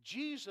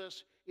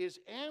 Jesus is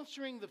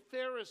answering the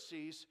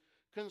Pharisees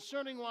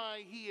concerning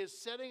why he is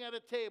sitting at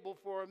a table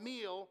for a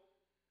meal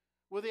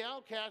with the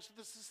outcasts of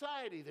the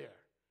society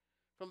there.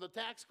 From the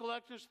tax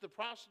collectors to the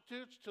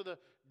prostitutes to the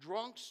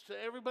drunks to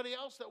everybody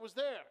else that was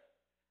there.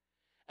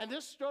 And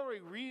this story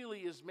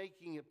really is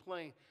making it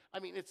plain. I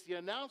mean, it's the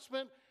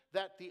announcement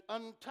that the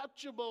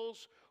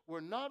untouchables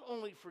were not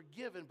only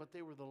forgiven, but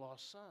they were the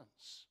lost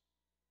sons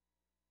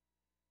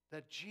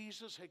that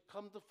Jesus had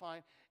come to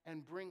find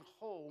and bring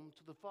home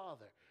to the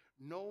Father.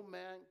 No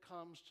man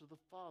comes to the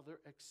Father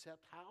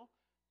except how?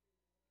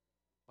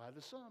 By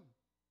the Son.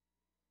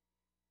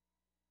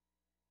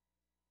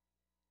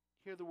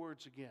 Hear the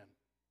words again.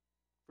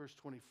 Verse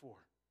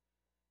 24.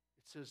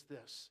 It says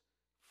this,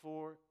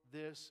 "For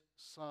this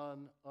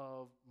son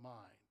of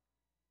mine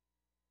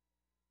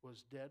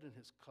was dead and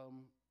has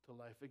come to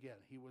life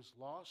again. He was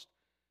lost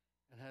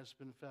and has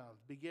been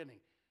found."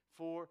 Beginning,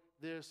 "For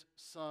this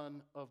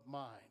son of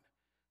mine."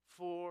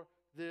 For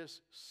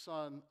this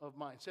son of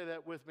mine. Say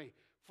that with me.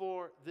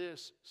 For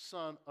this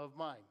son of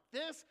mine.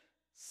 This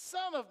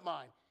son of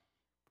mine.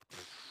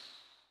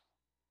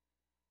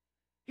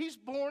 He's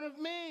born of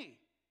me.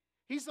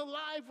 He's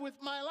alive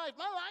with my life.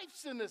 My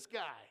life's in this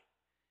guy.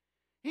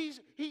 He's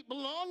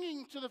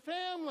belonging to the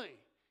family.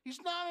 He's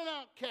not an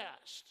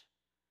outcast.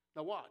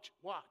 Now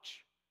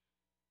watch.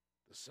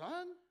 The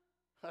son?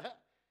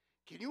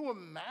 Can you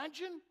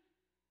imagine?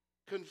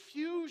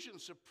 Confusion,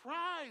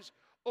 surprise,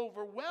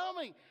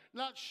 overwhelming,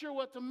 not sure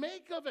what to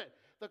make of it.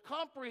 The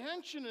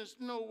comprehension is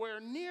nowhere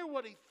near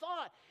what he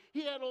thought.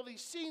 He had all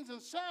these scenes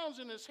and sounds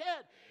in his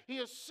head. He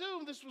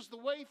assumed this was the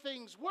way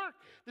things worked.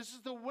 This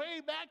is the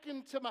way back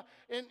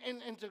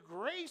into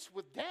grace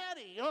with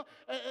Daddy,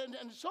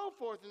 and so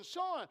forth and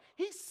so on.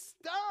 He's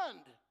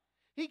stunned.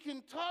 He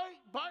can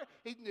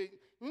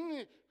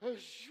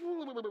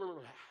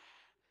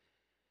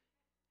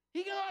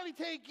he can hardly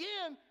take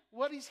in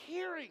what he's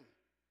hearing.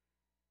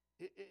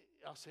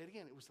 I'll say it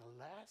again. It was the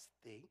last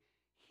thing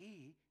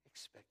he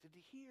expected to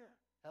hear.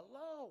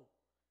 Hello.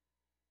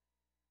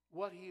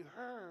 What he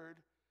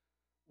heard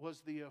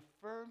was the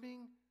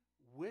affirming,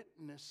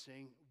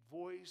 witnessing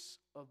voice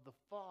of the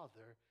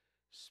Father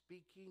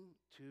speaking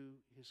to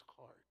his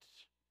heart.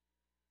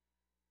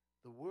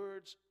 The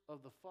words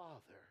of the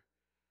Father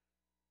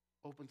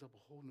opens up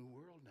a whole new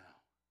world now.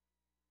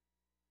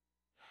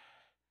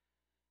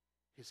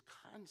 His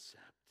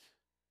concept,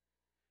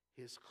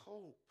 his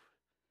hope,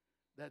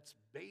 that's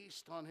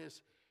based on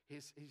his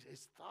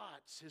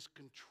thoughts, his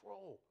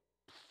control,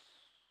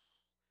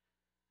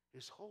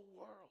 his whole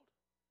world.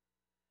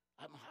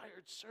 I'm a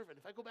hired servant.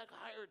 If I go back a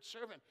hired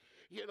servant,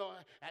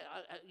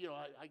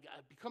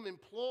 I become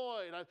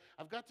employed.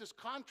 I've got this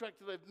contract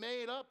that I've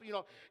made up,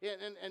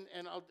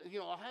 and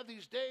I'll have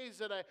these days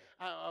that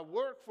I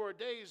work for a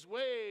day's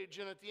wage,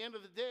 and at the end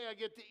of the day I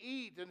get to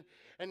eat,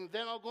 and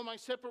then I'll go my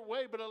separate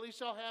way, but at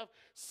least I'll have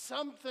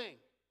something.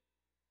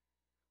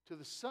 To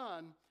the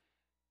son,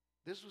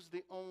 this was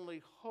the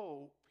only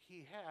hope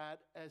he had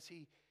as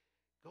he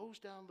goes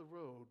down the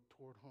road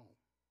toward home.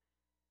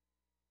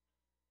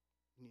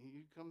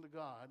 You come to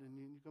God and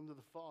you come to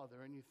the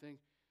Father and you think,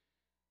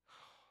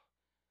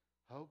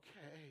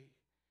 okay,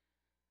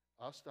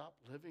 I'll stop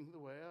living the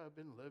way I've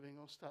been living.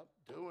 I'll stop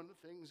doing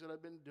the things that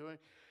I've been doing.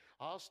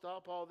 I'll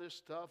stop all this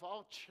stuff.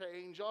 I'll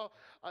change.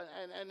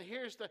 And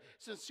here's the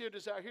sincere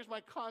desire. Here's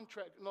my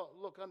contract. No,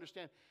 look,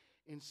 understand.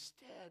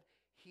 Instead,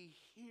 he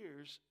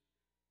hears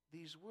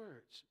these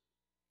words,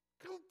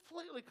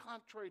 completely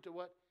contrary to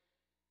what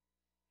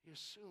he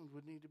assumed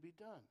would need to be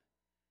done.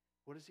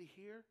 What does he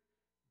hear?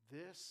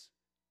 This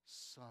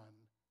son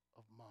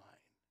of mine.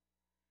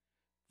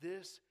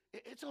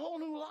 It's a whole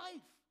new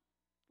life.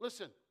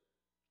 Listen,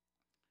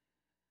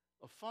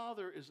 a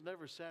father is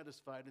never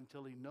satisfied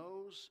until he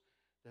knows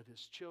that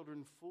his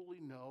children fully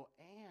know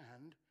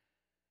and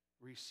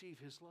receive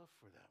his love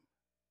for them.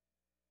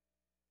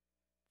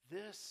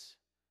 This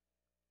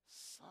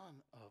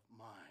son of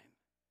mine.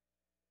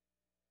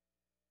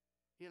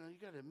 You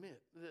got to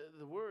admit,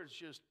 the words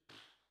just,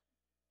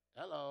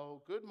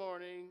 hello, good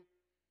morning.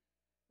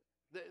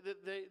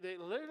 They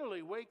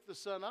literally wake the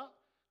son up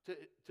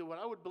to what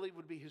I would believe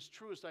would be his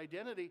truest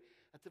identity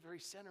at the very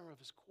center of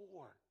his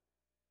core.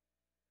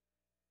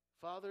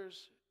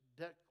 Father's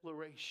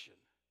declaration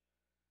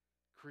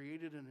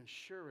created an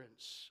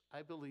assurance,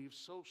 I believe,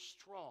 so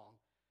strong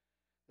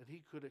that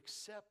he could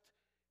accept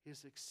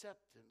his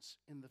acceptance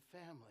in the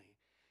family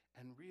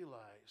and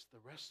realize the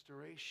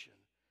restoration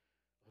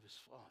of his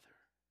father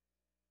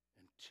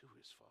and to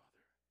his father.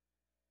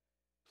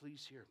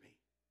 Please hear me.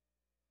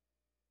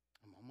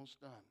 I'm almost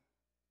done.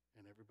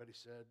 And everybody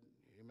said,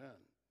 amen.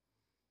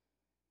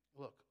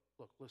 Look,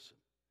 listen.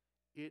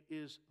 It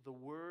is the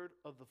word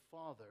of the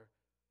Father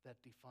that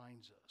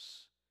defines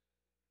us,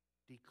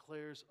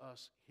 declares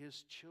us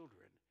his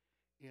children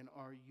in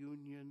our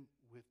union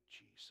with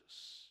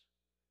Jesus.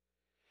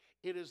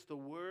 It is the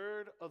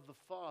word of the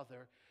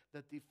Father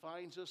that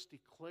defines us,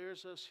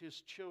 declares us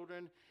his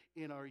children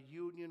in our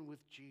union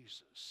with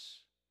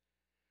Jesus.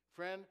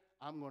 Friend,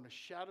 I'm going to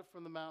shout it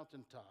from the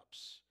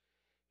mountaintops.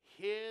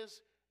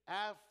 His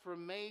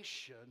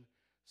affirmation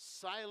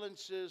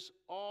silences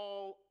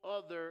all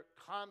other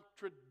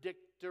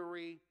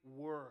contradictory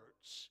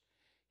words.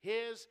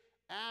 His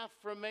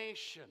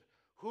affirmation,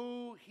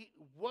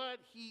 what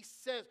he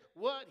says,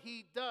 what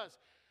he does,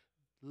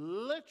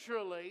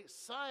 literally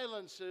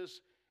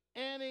silences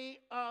any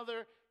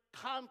other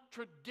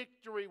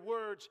contradictory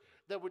words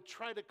that would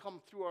try to come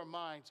through our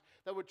minds,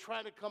 that would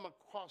try to come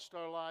across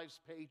our lives'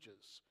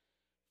 pages.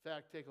 In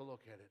fact, take a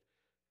look at it.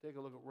 Take a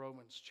look at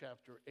Romans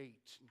chapter 8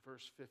 and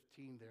verse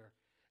 15 there.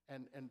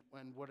 And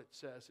what it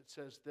says. It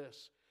says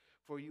this,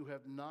 for you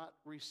have not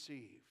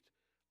received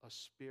a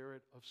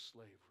spirit of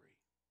slavery.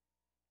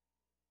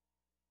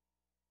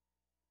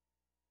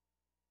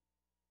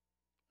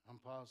 I'm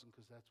pausing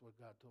because that's what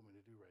God told me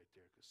to do right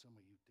there, because some of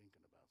you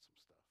thinking about some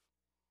stuff.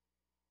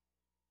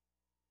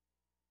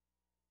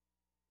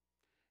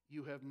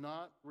 You have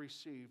not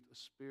received a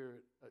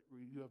spirit.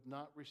 You have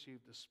not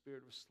received a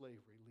spirit of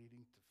slavery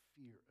leading to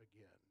fear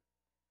again.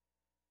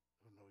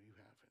 Oh, no, you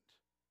haven't.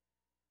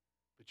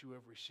 But you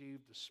have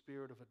received the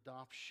spirit of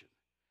adoption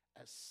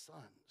as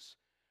sons,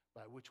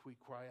 by which we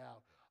cry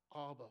out,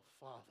 Abba,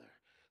 Father.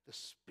 The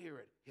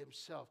Spirit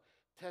himself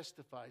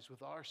testifies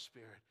with our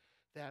spirit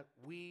that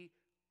we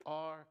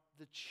are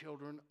the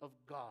children of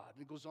God.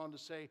 And it goes on to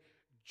say,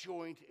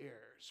 joint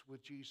heirs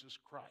with Jesus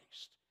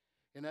Christ.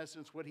 In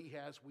essence, what he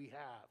has, we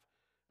have.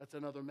 That's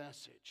another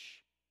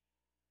message.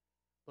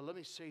 But let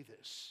me say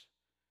this.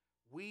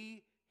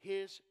 We,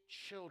 his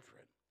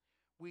children,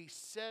 we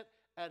sit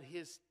at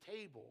his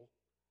table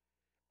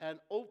and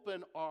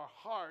open our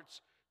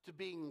hearts to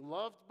being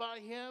loved by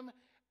him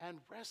and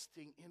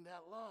resting in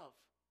that love.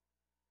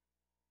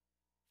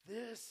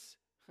 This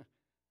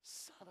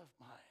son of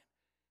mine,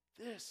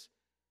 this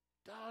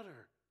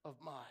daughter of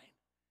mine,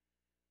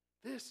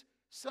 This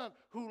son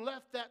who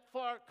left that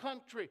far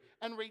country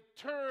and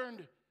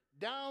returned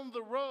down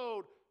the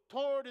road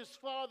toward his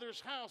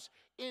father's house.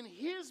 In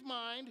his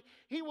mind,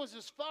 he was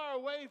as far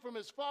away from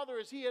his father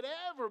as he had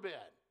ever been.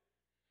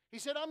 He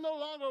said, I'm no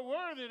longer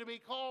worthy to be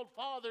called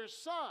father's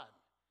son.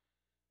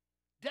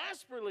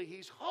 Desperately,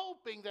 he's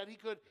hoping that he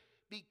could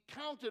be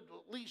counted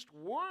at least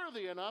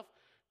worthy enough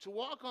to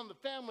walk on the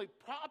family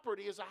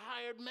property as a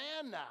hired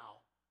man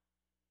now.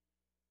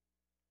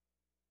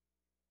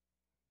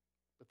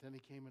 But then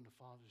he came into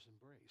father's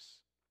embrace.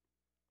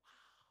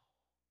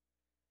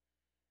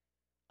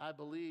 Wow. I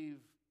believe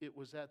it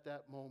was at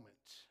that moment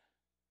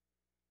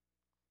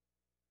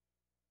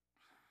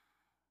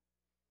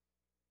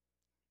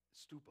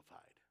stupefied.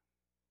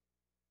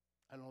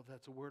 I don't know if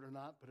that's a word or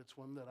not, but it's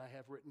one that I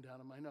have written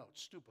down in my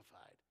notes.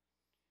 Stupefied.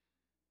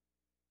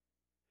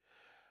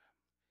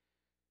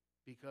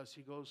 Because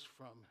he goes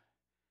from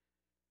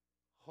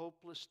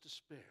hopeless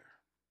despair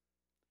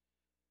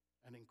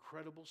and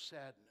incredible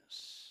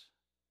sadness.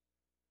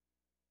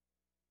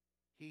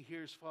 He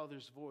hears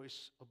Father's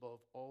voice above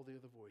all the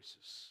other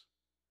voices.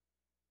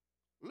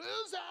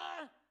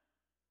 Loser!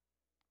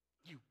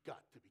 You've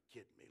got to be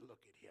kidding me.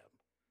 Look at him.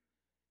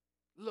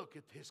 Look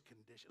at his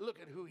condition. Look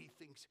at who he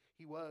thinks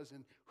he was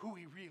and who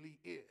he really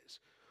is.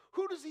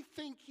 Who does he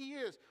think he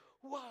is?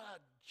 What a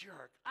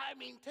jerk. I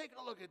mean, take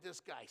a look at this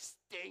guy.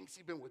 Stinks.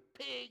 He's been with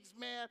pigs,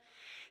 man.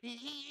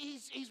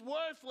 He's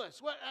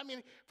worthless. What? I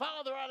mean,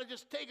 Father ought to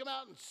just take him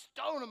out and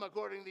stone him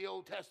according to the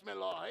Old Testament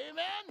law.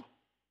 Amen?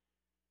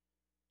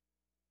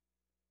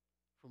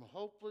 From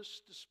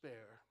hopeless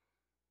despair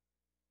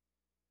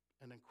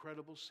and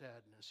incredible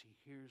sadness, he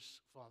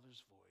hears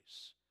Father's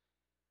voice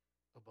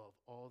above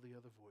all the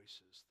other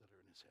voices that are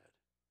in his head.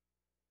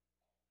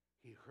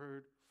 He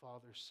heard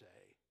Father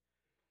say,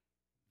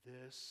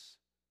 "This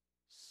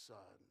son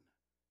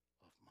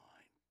of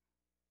mine,"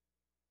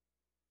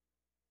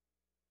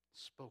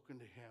 spoken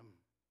to him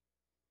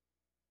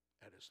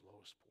at his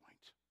lowest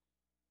point.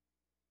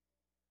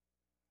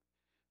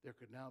 There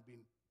could now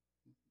be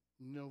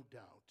no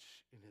doubt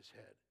in his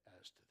head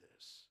as to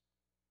this.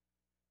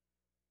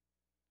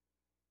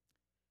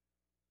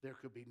 There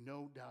could be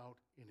no doubt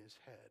in his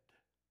head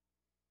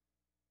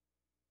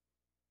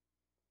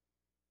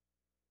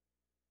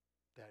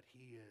that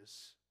he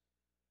is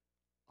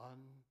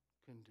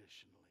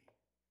unconditionally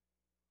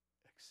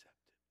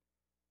accepted.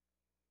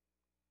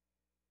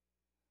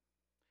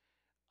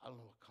 I don't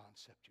know what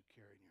concept you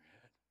carry in your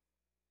head.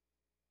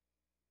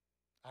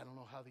 I don't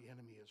know how the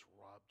enemy has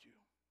robbed you.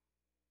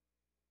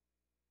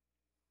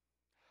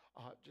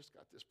 I've just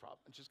got this problem.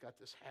 I've just got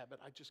this habit.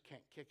 I just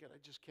can't kick it. I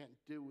just can't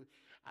do it.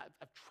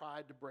 I've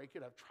tried to break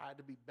it. I've tried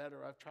to be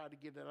better. I've tried to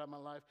get it out of my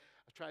life.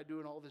 I've tried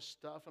doing all this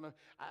stuff. And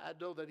I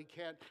know that he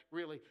can't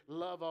really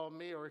love on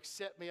me or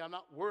accept me. I'm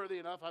not worthy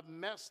enough. I've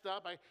messed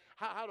up.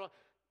 How do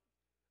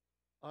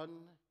I?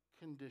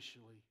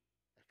 Unconditionally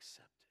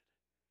accepted.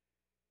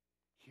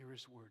 Hear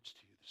his words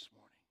to you this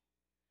morning.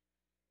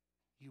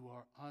 You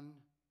are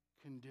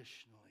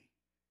unconditionally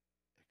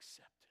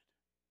accepted.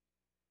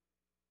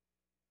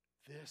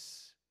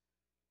 This,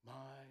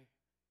 my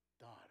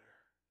daughter,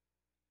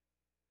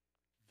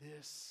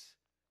 this,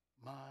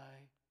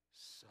 my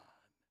son.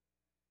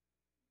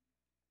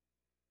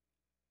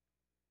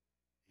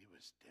 He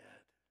was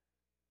dead,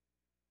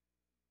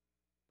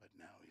 but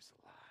now he's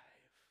alive.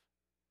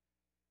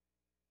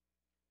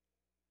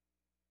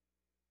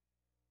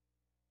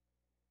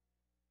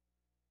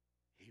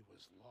 He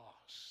was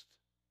lost,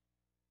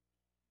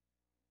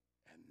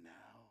 and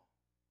now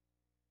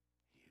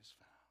he is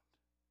found.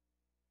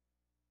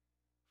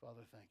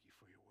 Father, thank you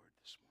for your word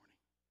this morning.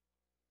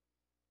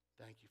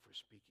 Thank you for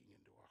speaking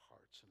into our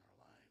hearts and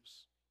our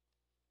lives.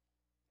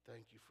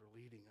 Thank you for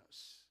leading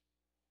us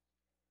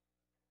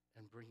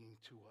and bringing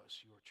to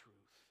us your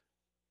truth.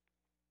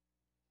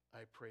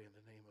 I pray in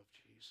the name of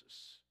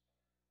Jesus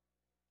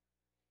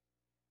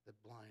that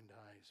blind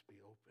eyes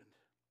be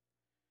opened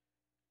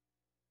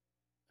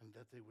and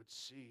that they would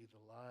see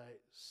the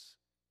lies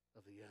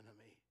of the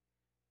enemy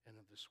and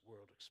of this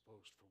world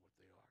exposed for what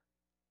they are.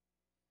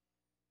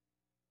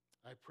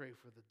 I pray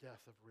for the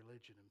death of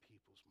religion in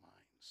people's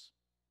minds,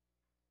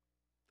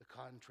 the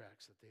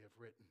contracts that they have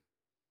written.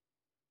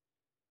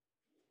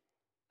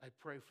 I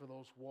pray for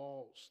those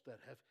walls that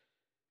have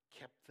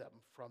kept them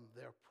from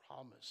their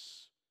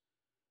promise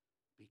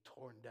be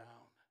torn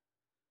down.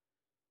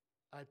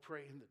 I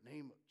pray in the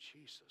name of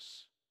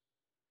Jesus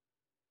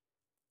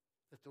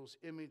that those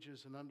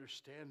images and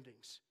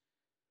understandings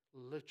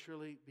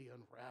literally be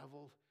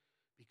unraveled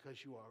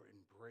because you are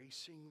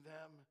embracing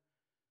them,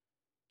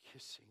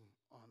 kissing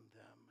on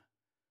them,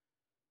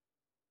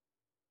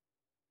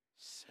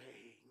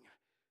 saying,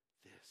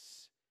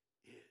 "This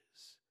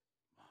is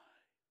my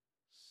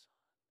son."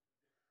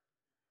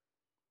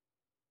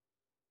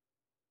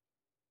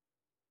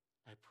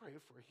 I pray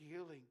for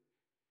healing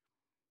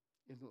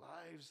in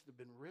lives that have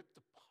been ripped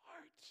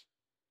apart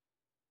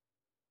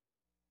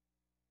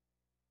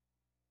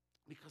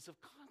because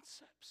of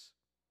concepts,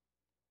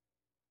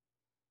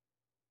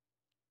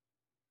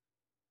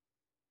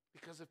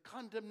 because of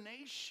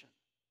condemnation.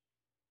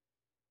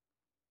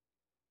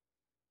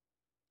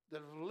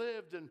 that have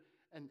lived and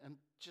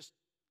just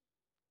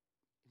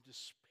in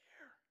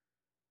despair,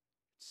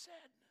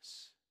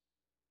 sadness,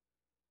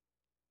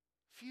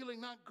 feeling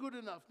not good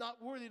enough,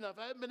 not worthy enough.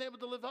 I haven't been able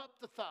to live up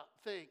to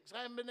things.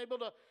 I haven't been able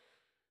to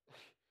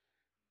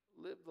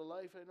live the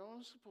life I know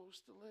I'm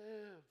supposed to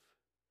live.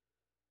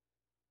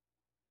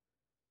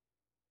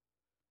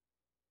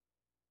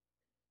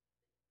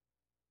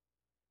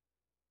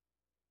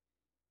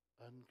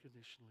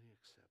 Unconditionally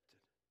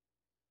accepted.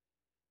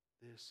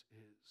 This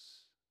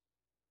is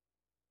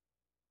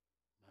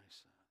my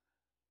son.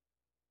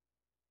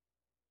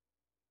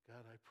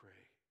 God, I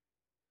pray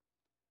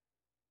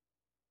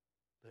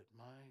that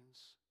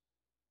minds,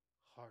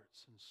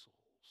 hearts, and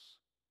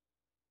souls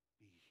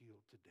be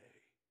healed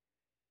today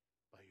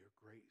by your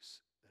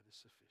grace that is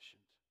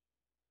sufficient,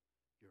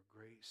 your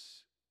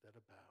grace that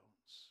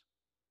abounds.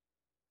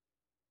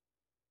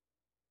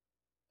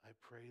 I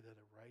pray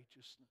that a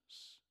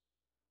righteousness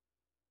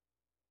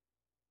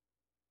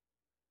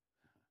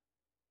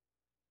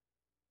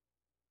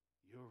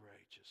your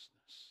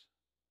righteousness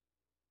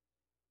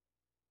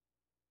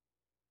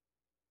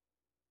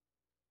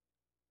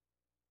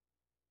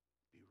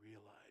be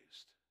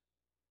realized,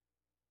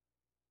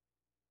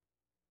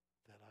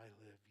 that I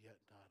live,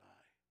 yet not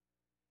I,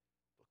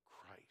 but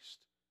Christ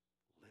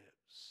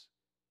lives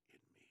in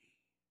me.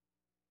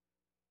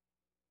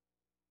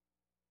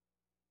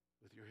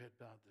 With your head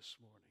bowed this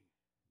morning,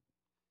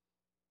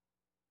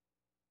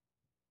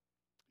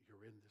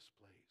 you're in this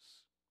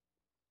place.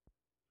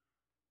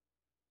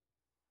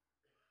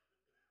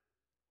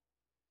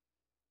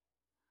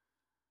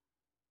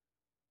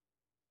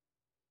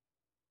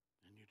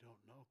 And you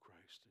don't know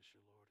Christ as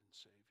your Lord and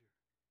Savior.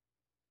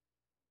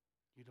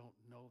 You don't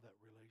know that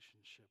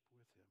relationship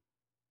with him.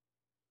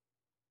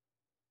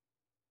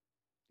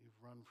 You've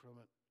run from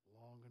it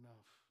long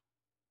enough.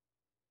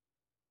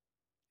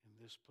 In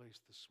this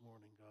place this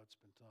morning, God's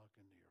been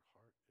talking to your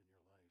heart and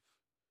your life.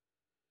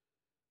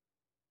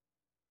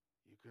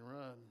 You can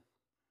run,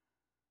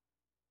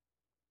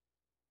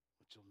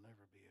 but you'll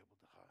never be able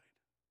to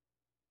hide.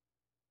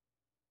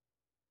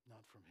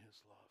 Not from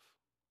his love.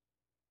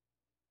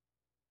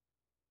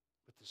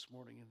 But this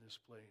morning in this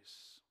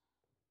place,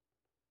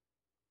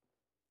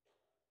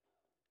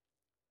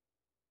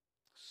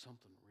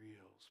 something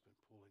real's been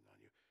pulling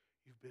on you.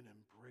 You've been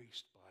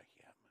embraced by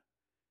him.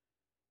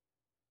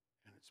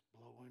 And it's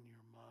blowing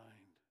your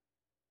mind.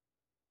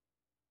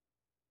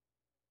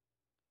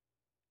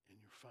 And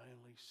you're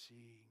finally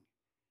seeing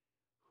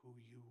who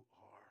you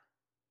are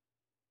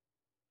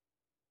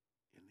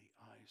in the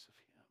eyes of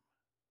him.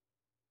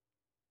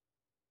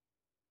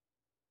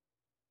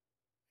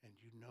 And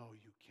you know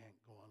you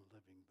can't go on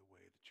living the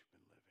way that you've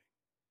been living.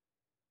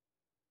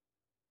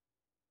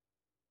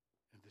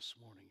 And this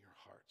morning your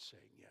heart's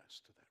saying yes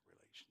to that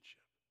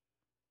relationship.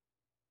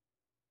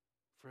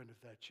 Friend, if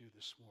that's you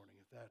this morning,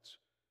 if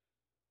that's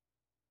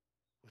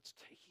what's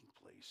taking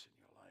place in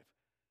your life,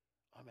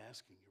 I'm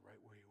asking you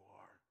right where you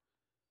are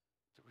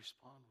to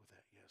respond with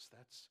that yes.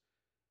 That's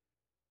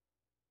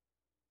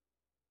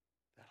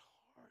that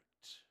heart.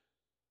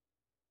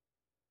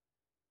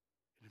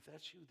 And if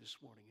that's you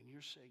this morning and you're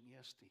saying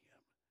yes to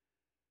him,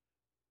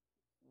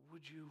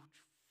 would you,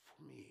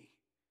 for me,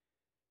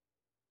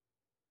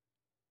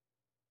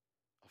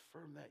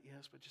 affirm that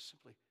yes, but just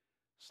simply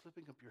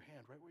slipping up your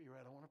hand right where you're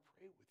at? I want to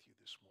pray with you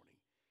this morning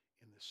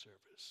in this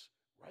service,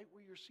 right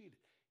where you're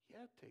seated.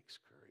 Yeah, it takes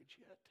courage.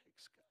 Yeah, it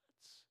takes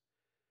guts.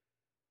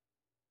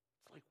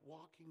 It's like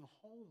walking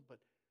home,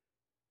 but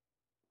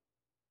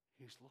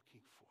he's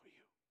looking for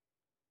you.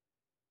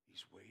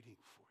 He's waiting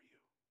for you.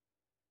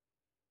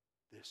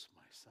 This,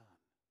 my son.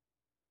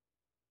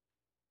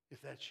 If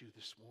that's you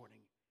this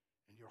morning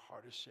and your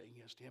heart is saying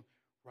yes to him,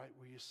 right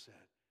where you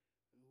said,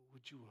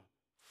 would you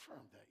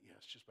affirm that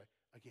yes just by,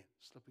 again,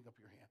 slipping up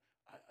your hand?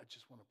 I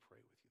just want to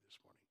pray with you this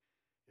morning.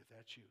 If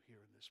that's you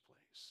here in this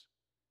place.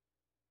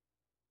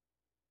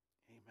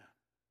 Amen.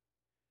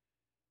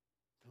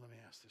 Then let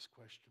me ask this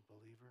question,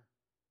 believer.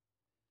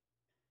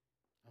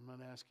 I'm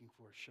not asking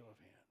for a show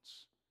of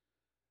hands.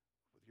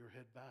 With your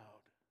head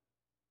bowed,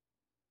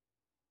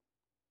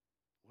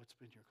 what's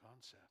been your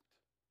concept?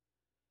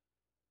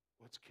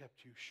 What's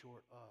kept you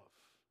short of?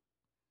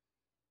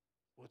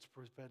 What's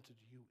prevented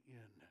you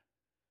in?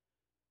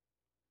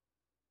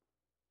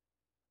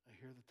 I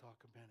hear the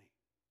talk of many.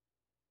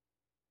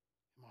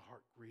 And my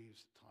heart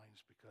grieves at times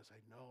because I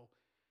know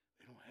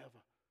they don't have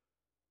a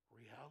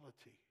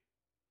reality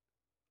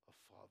of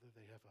Father.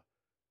 They have a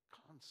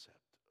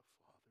concept of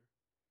Father.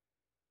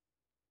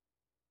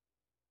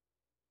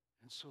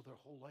 And so their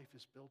whole life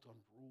is built on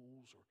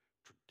rules or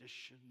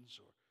traditions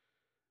or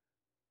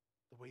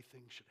the way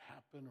things should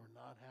happen or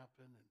not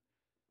happen. And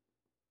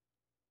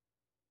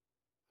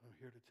I'm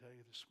here to tell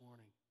you this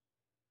morning,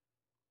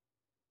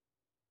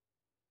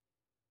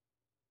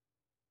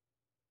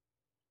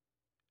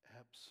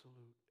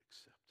 absolute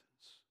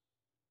acceptance.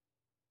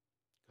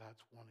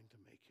 God's wanting to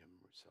make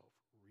himself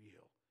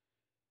real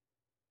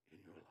in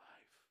your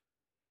life.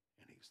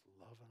 And he's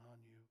loving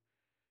on you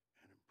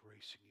and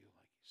embracing you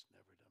like he's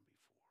never done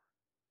before.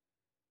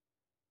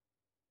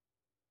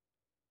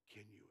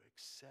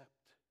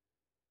 accept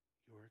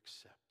your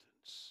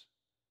acceptance?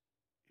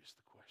 Is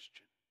the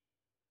question.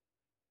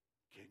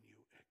 Can you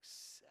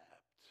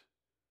accept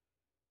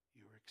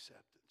your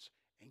acceptance?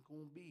 Ain't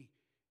going to be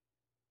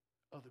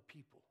other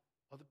people.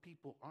 Other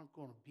people aren't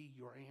going to be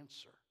your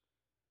answer.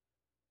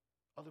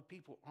 Other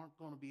people aren't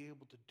going to be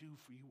able to do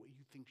for you what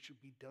you think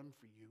should be done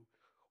for you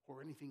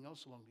or anything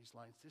else along these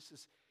lines. This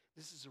is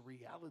a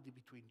reality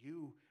between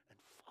you and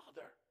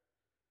Father.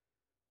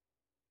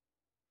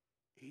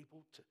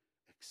 Able to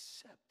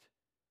accept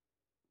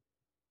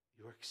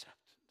your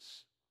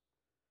acceptance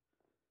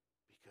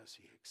because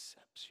he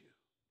accepts you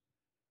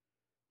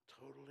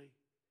totally,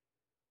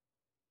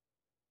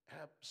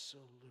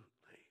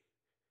 absolutely,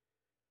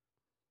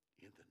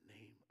 in the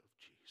name of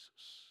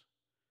Jesus.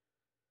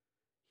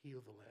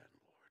 Heal the land,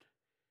 Lord.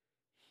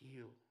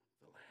 Heal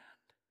the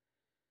land.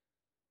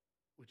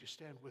 Would you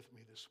stand with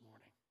me this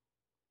morning?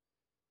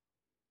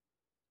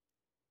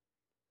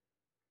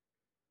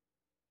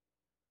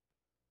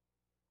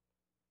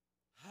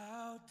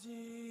 How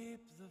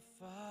deep the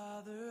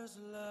Father's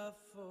love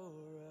for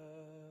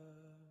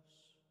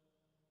us,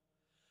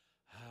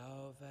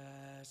 how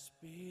vast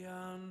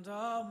beyond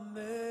all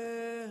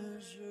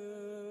measure,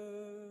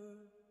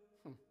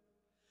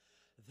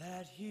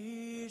 that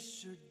he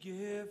should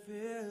give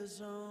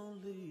his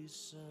only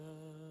Son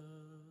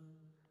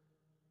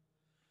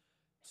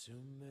to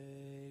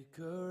make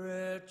a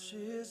wretch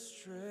his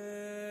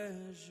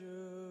treasure.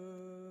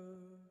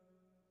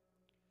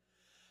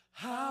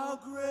 How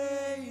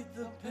great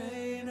the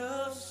pain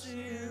of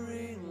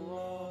searing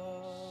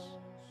loss,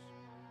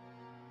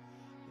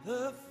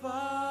 the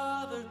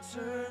Father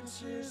turns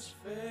his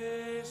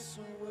face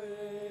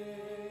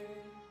away,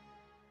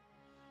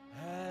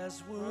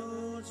 as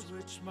wounds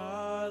which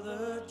mar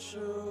the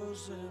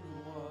chosen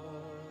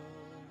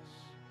ones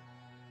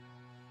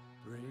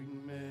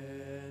bring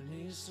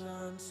many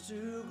sons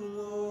to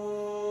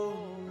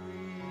glory.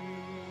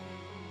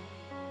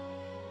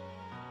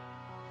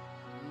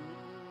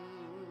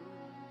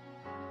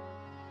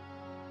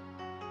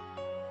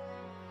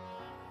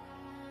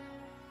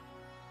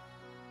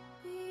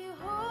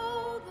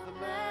 Behold the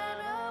man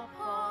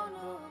upon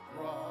a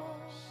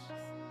cross,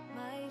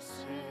 my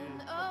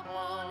sin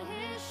upon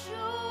his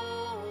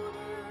shoulders.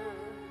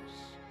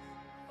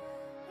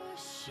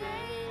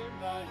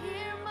 Ashamed, I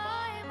hear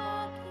my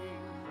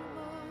mocking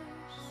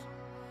voice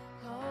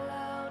call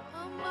out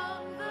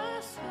among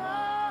the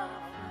scoffers.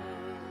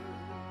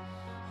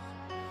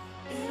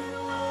 It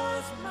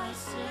was my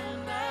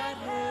sin that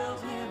held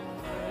him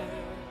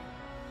there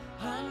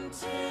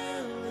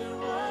until it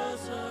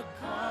was accomplished.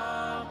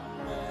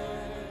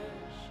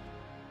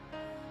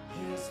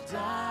 His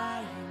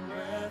dying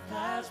breath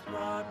has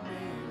brought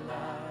me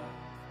life.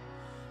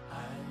 I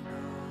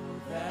know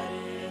that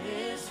it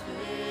is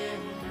finished.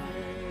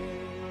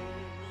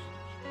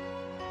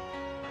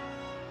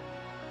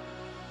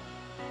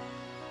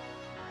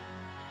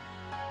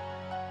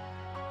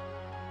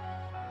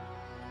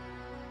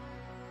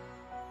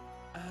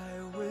 I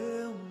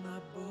will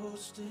not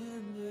boast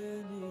in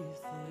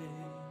anything,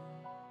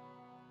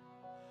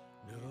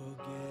 no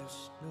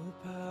gifts, no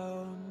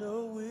power, no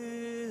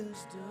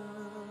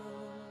wisdom,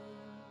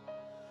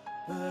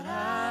 but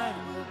I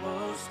will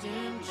boast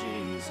in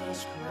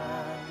Jesus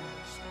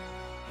Christ,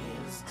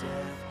 his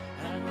death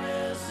and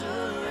resurrection.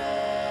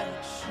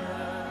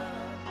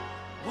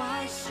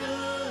 Why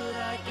should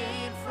I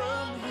gain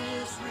from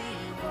his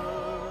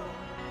reward?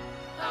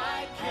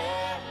 I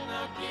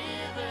cannot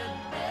give an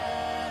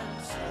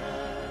answer,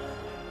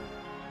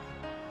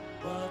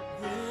 but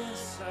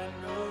this I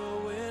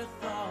know with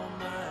all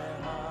my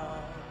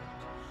heart: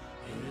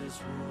 his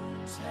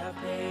wounds have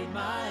paid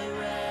my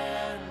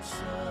ransom.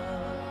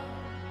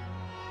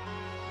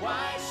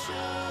 Why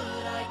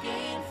should I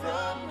gain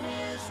from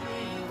his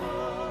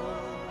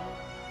reward?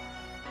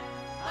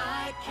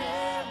 I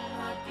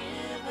cannot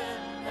give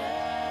an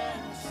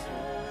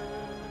answer,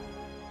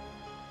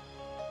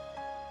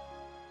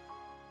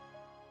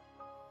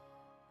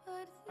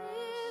 but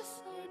this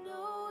I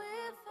know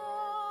with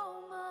all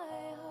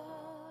my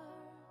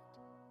heart: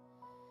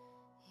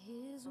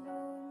 his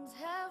wounds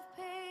have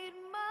paid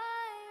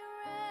my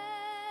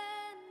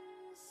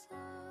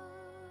ransom.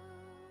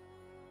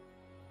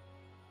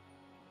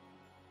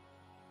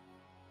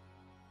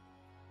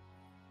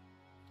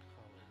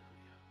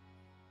 Hallelujah.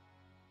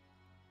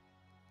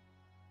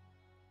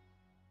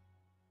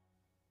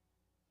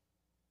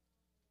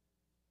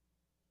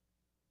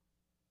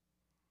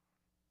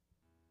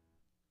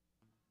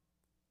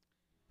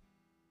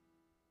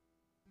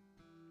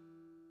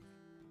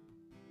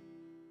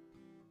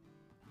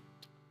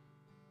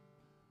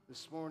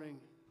 This morning,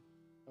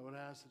 I would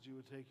ask that you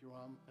would take your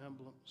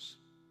emblems.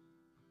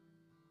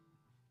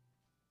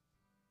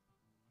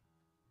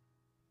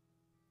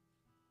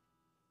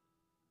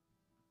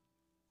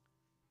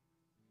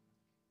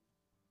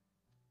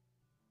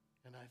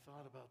 And I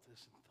thought about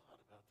this and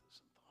thought about this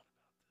and thought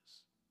about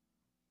this.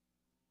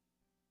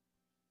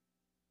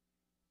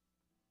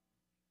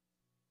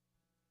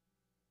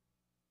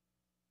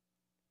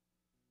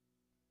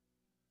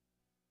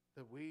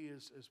 That we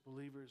as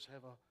believers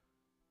have a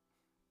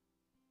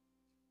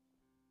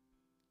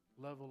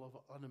level of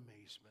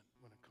unamazement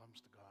when it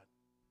comes to God,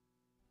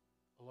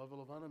 a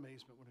level of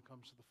unamazement when it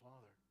comes to the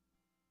Father,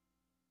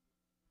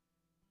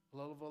 a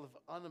level of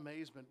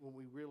unamazement when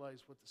we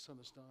realize what the Son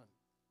has done.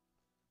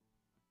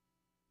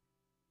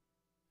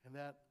 And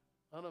that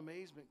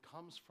unamazement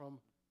comes from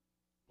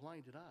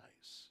blinded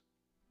eyes.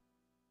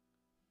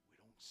 We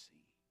don't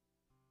see.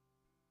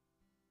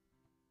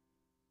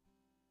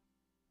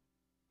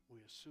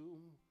 We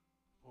assume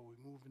or we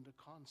move into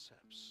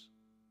concepts.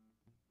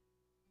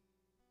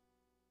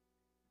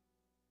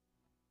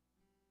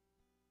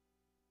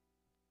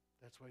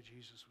 That's why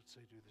Jesus would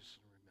say, do this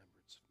in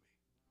remembrance of me.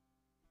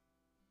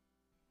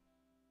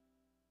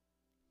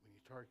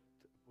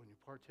 When you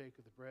partake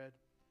of the bread,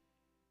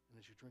 and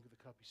as you drink of the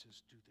cup, he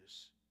says, do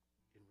this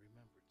in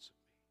remembrance of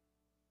me.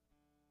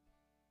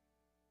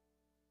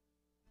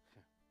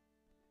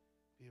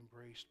 Be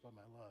embraced by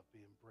my love.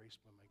 Be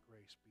embraced by my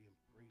grace. Be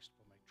embraced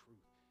by my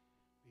truth.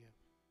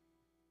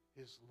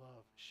 His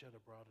love shed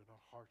abroad in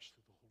our hearts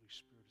through the Holy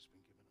Spirit has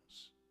been given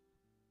us.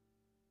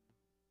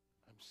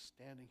 I'm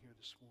standing here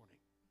this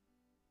morning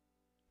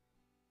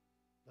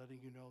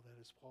letting you know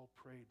that as Paul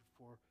prayed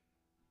for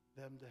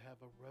them to have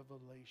a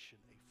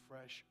revelation, a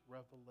fresh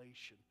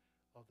revelation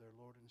of their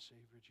Lord and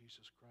Savior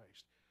Jesus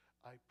Christ,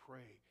 I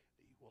pray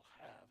that you will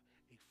have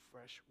a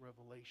fresh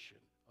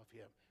revelation of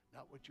him.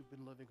 Not what you've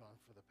been living on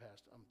for the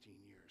past umpteen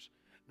years.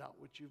 Not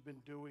what you've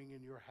been doing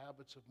in your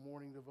habits of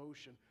morning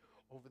devotion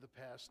over the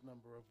past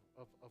number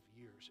of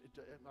years.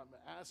 I'm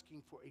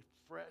asking for a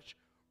fresh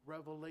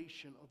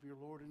revelation of your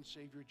Lord and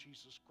Savior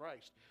Jesus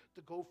Christ,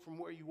 to go from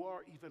where you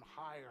are even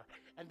higher,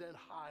 and then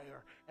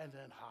higher, and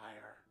then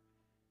higher.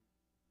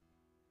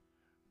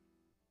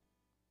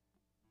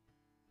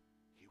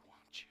 He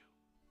wants you.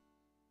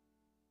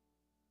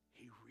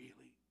 He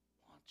really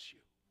wants you.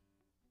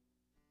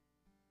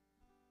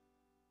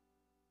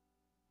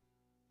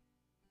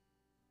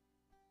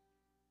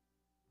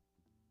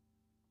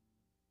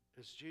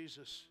 As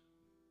Jesus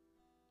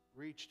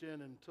reached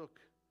in and took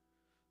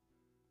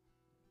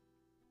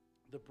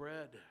the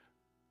bread, it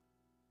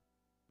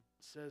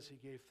says he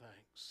gave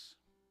thanks.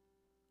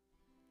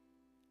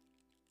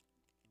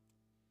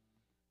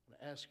 I'm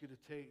going to ask you to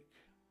take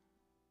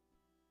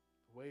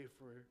the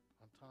wafer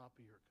on top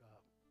of your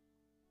cup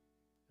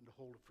and to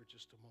hold it for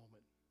just a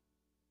moment.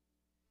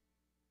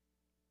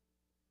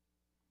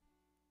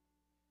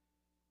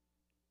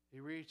 He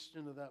reached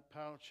into that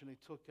pouch and he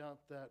took out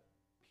that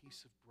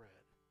piece of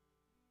bread.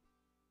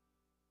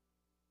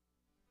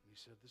 And he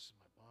said, this is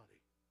my body.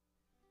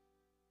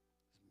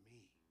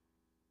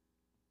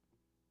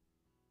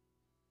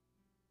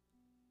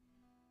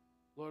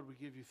 Lord, we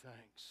give you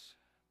thanks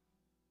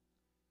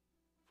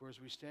for as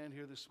we stand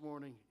here this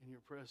morning in your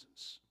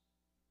presence,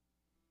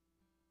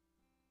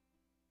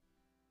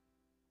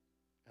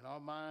 and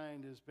our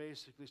mind is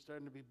basically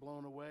starting to be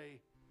blown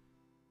away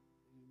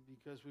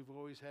because we've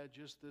always had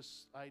just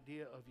this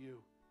idea of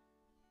you.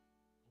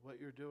 What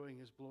you're doing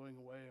is blowing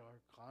away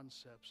our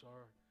concepts,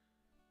 our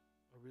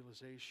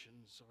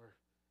realizations,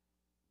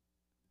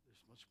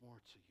 there's much more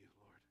to you,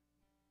 Lord.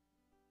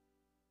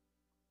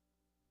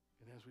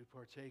 And as we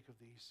partake of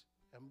these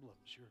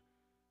emblems,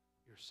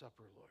 your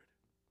supper, Lord,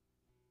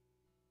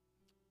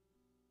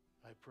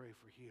 I pray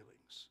for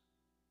healings.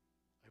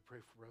 I pray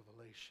for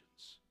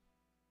revelations.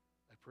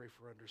 I pray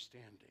for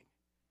understanding.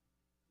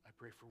 I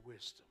pray for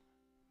wisdom.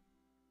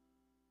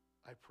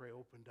 I pray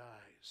opened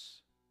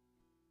eyes.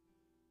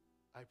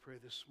 I pray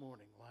this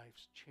morning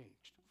lives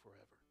changed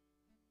forever.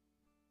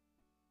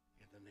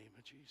 In the name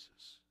of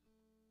Jesus,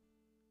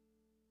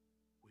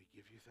 we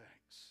give you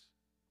thanks.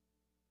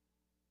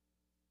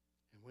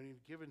 And when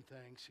he'd given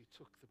thanks, he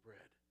took the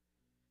bread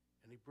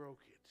and he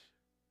broke it.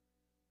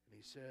 And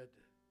he said,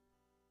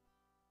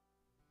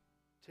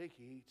 take,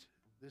 eat.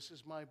 This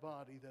is my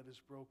body that is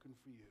broken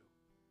for you.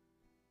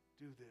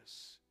 Do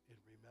this in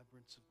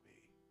remembrance of me.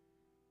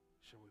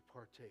 Shall we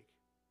partake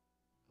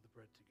of the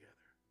bread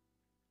together?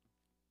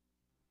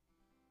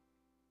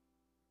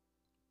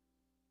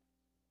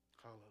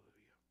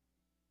 Hallelujah.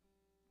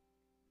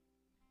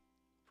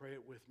 Pray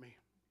it with me.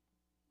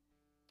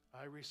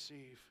 I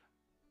receive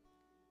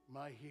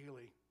my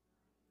healing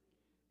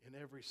in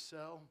every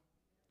cell,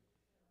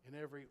 in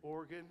every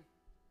organ,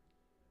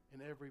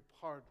 in every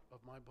part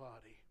of my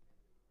body.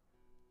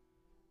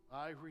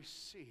 I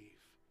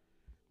receive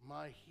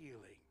my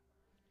healing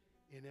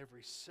in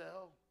every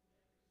cell,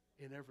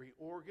 in every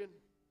organ,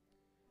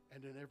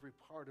 and in every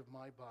part of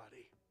my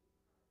body.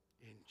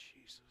 In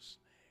Jesus'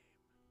 name.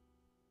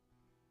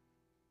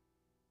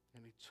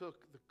 And he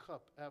took the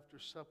cup after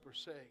supper,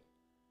 saying,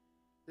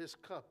 this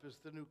cup is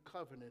the new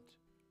covenant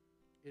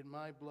in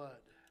my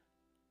blood.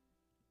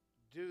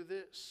 Do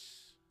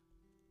this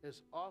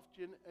as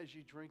often as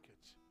you drink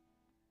it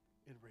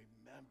in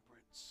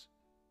remembrance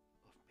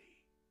of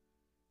me.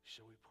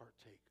 Shall we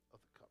partake of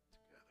the cup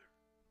together?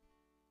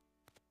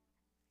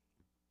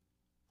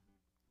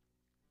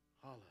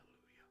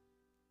 Hallelujah.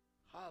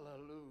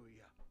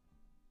 Hallelujah.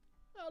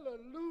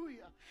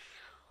 Hallelujah.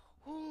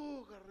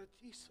 Oh,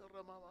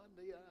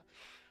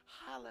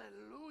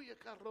 Hallelujah.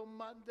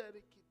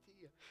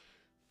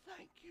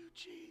 Thank you,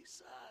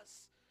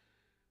 Jesus.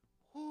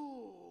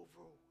 Ooh,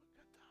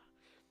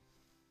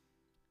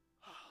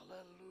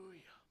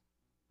 hallelujah.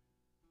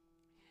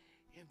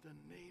 In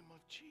the name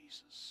of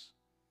Jesus.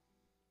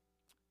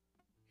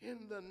 In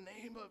the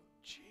name of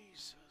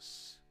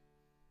Jesus.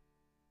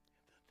 In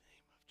the name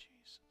of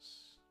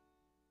Jesus.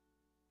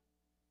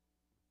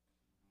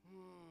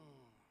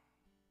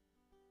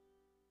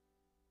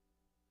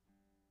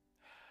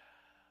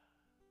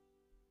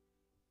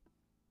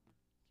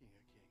 King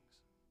of Kings.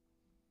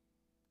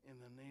 In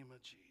the name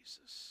of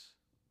Jesus.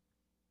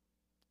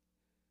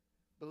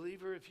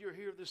 Believer, if you're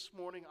here this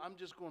morning, I'm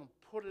just going to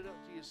put it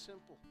up to you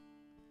simple.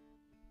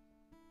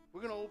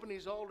 We're going to open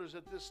these altars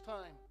at this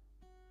time.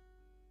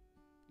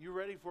 You're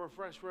ready for a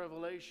fresh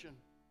revelation.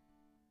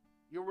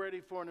 You're ready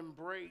for an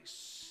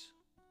embrace.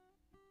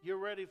 You're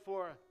ready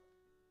for a,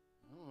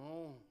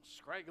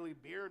 scraggly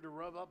beard to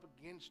rub up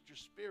against your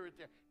spirit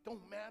there.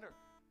 Don't matter.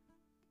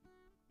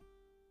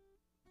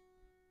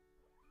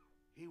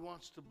 He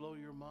wants to blow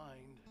your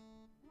mind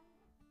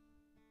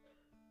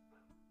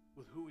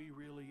with who He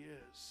really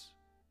is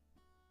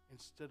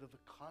instead of the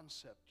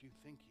concept you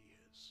think He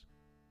is.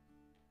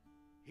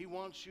 He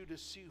wants you to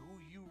see who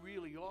you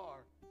really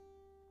are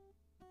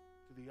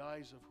through the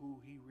eyes of who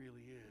He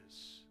really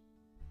is.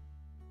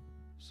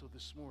 So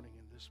this morning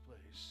in this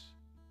place,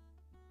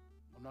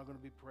 I'm not going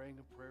to be praying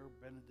a prayer,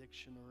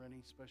 benediction, or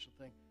any special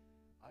thing.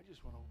 I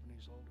just want to open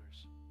these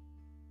altars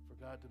for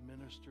God to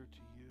minister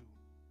to you,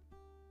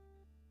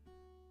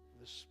 for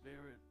the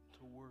Spirit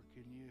to work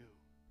in you.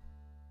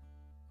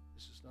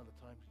 This is not a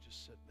time to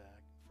just sit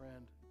back.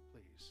 Friend,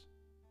 please,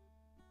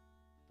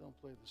 don't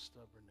play the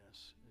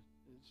stubbornness.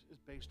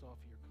 It's based off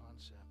of your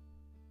concept.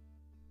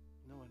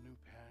 Know a new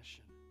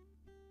passion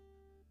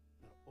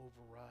that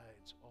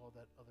overrides all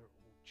that other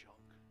old junk.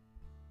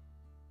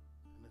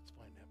 And let's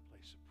find that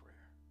place of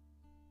prayer,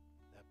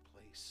 that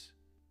place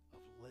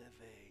of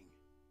living,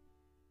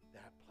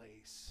 that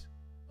place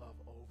of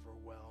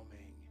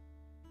overwhelming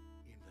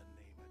in the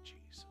name of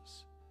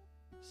Jesus.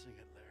 Sing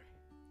it, Larry.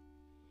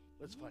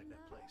 Let's find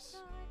that place.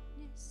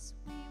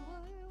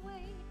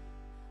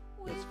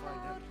 Let's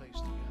find that place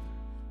together.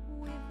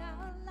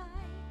 Without light,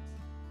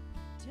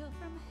 till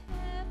from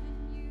heaven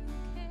you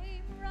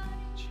came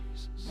running.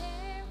 Jesus.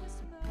 There was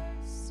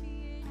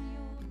mercy in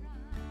your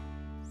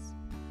eyes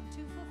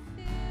to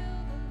fulfill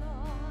the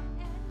law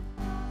and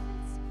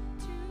prophets.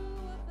 To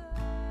a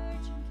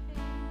virgin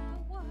came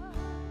the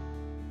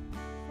one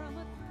from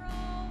a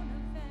throne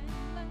of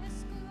endless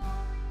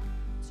glory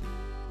to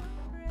a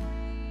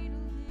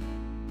cradle in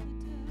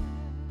the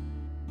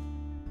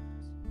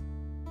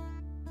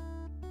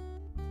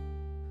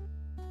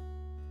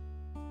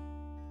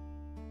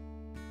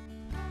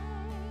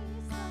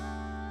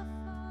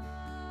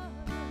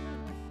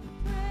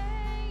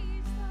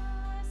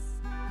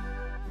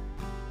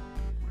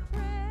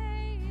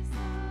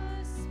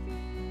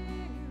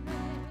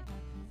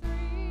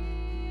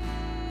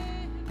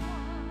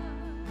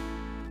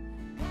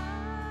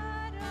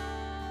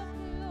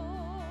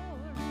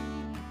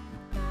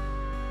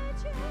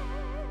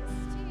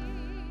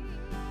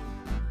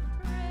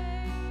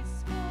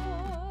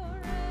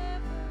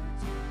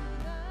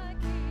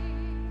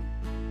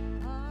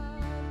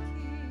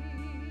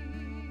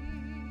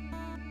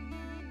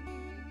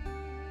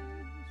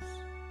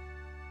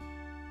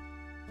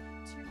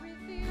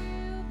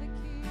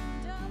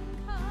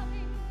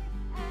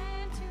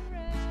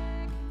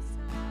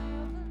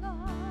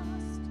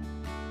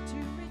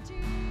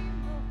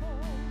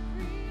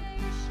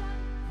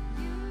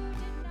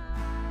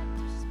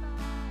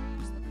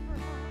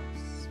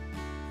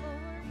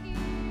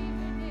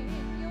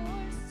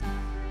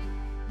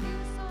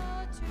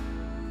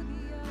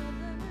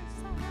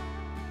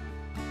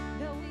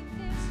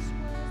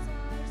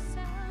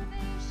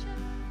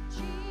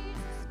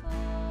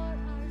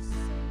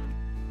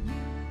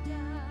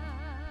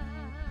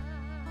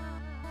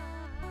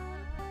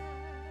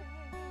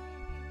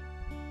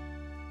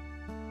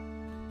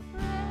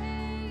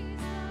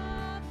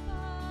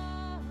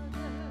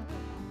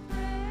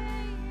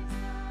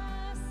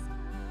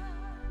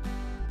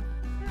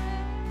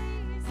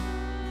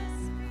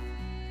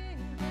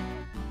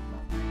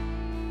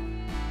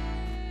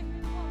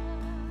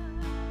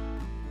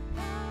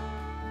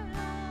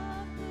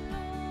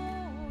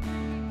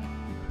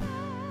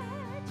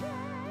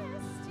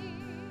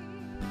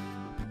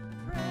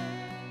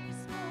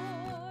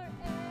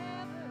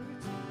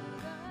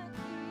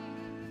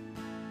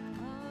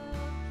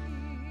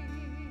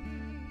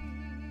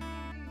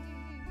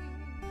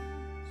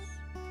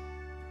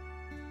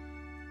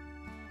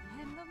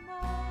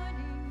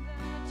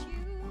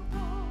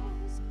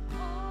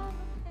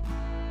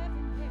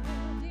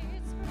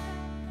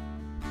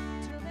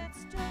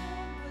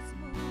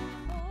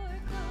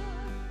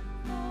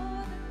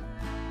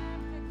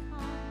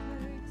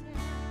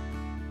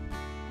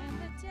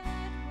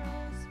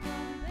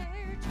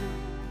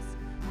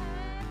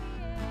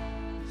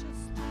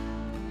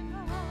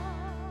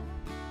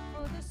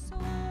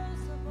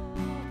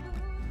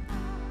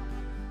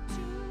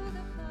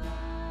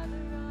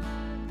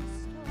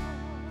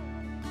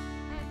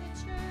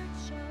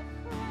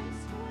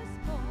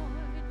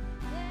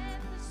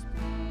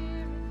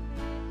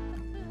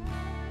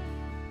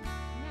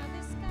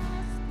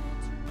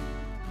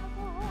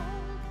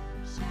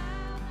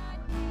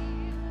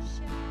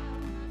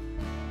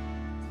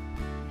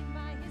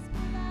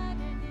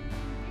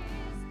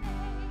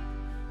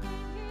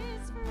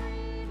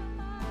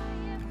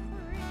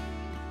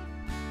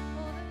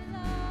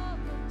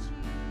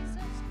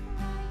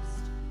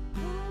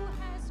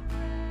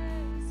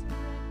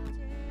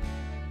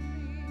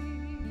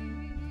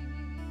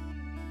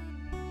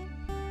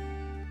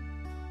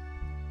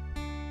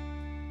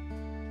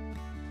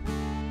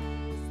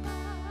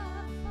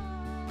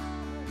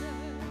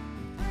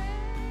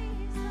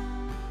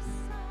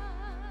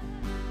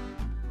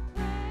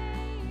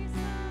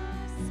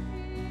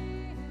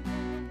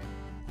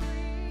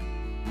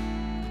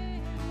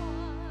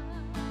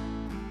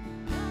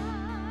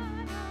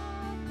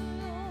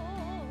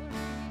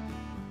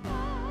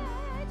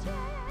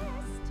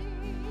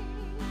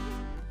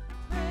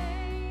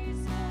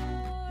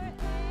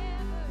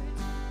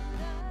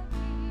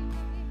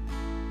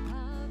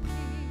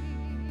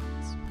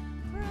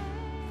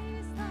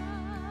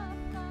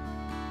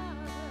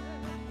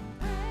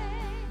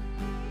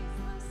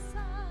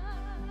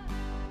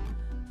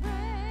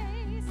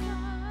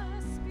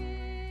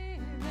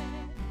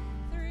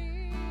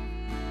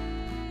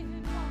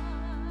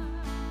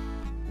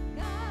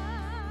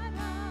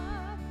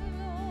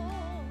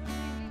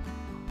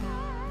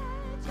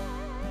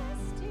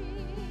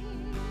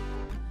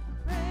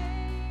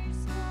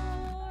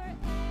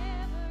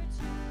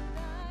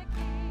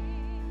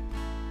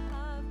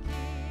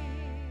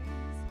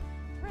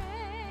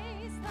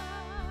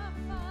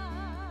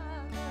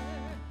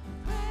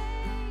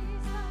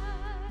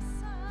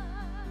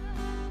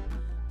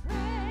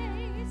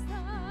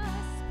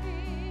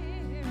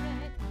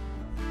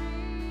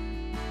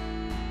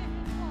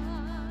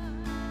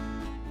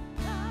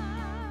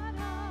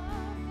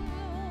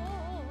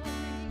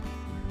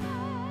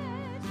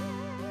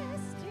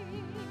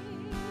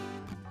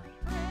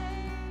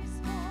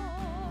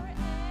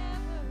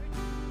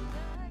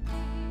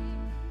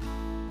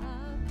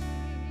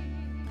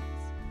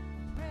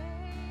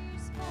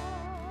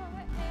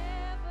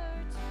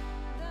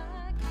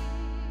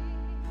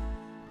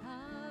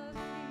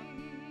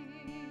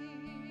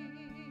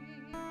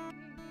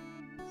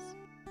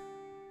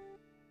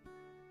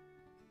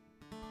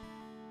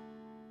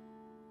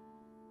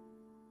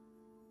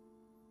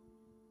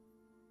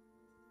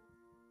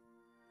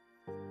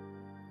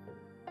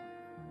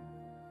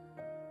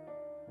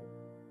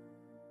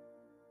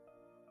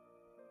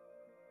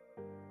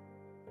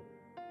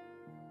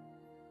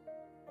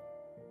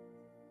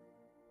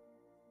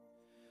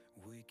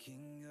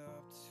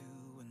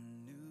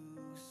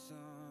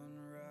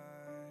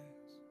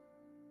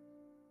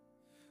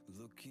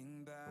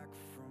Looking back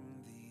from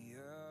the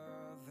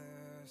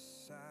other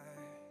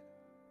side,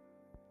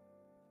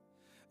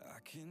 I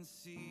can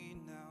see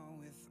now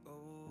with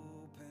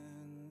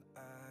open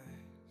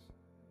eyes.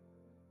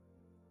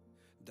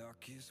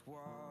 Darkest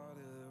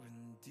water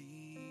and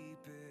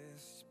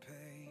deepest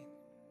pain,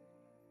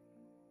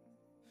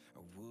 I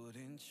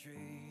wouldn't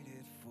trade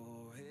it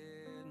for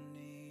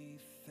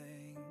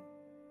anything.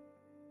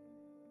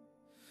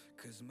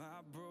 'Cause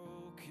my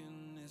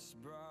brokenness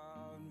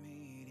brought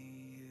me to you,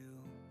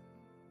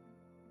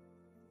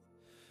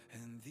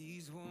 and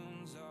these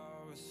wounds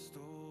are a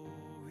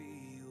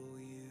story you'll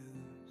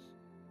use.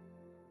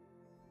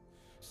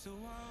 So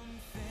I'm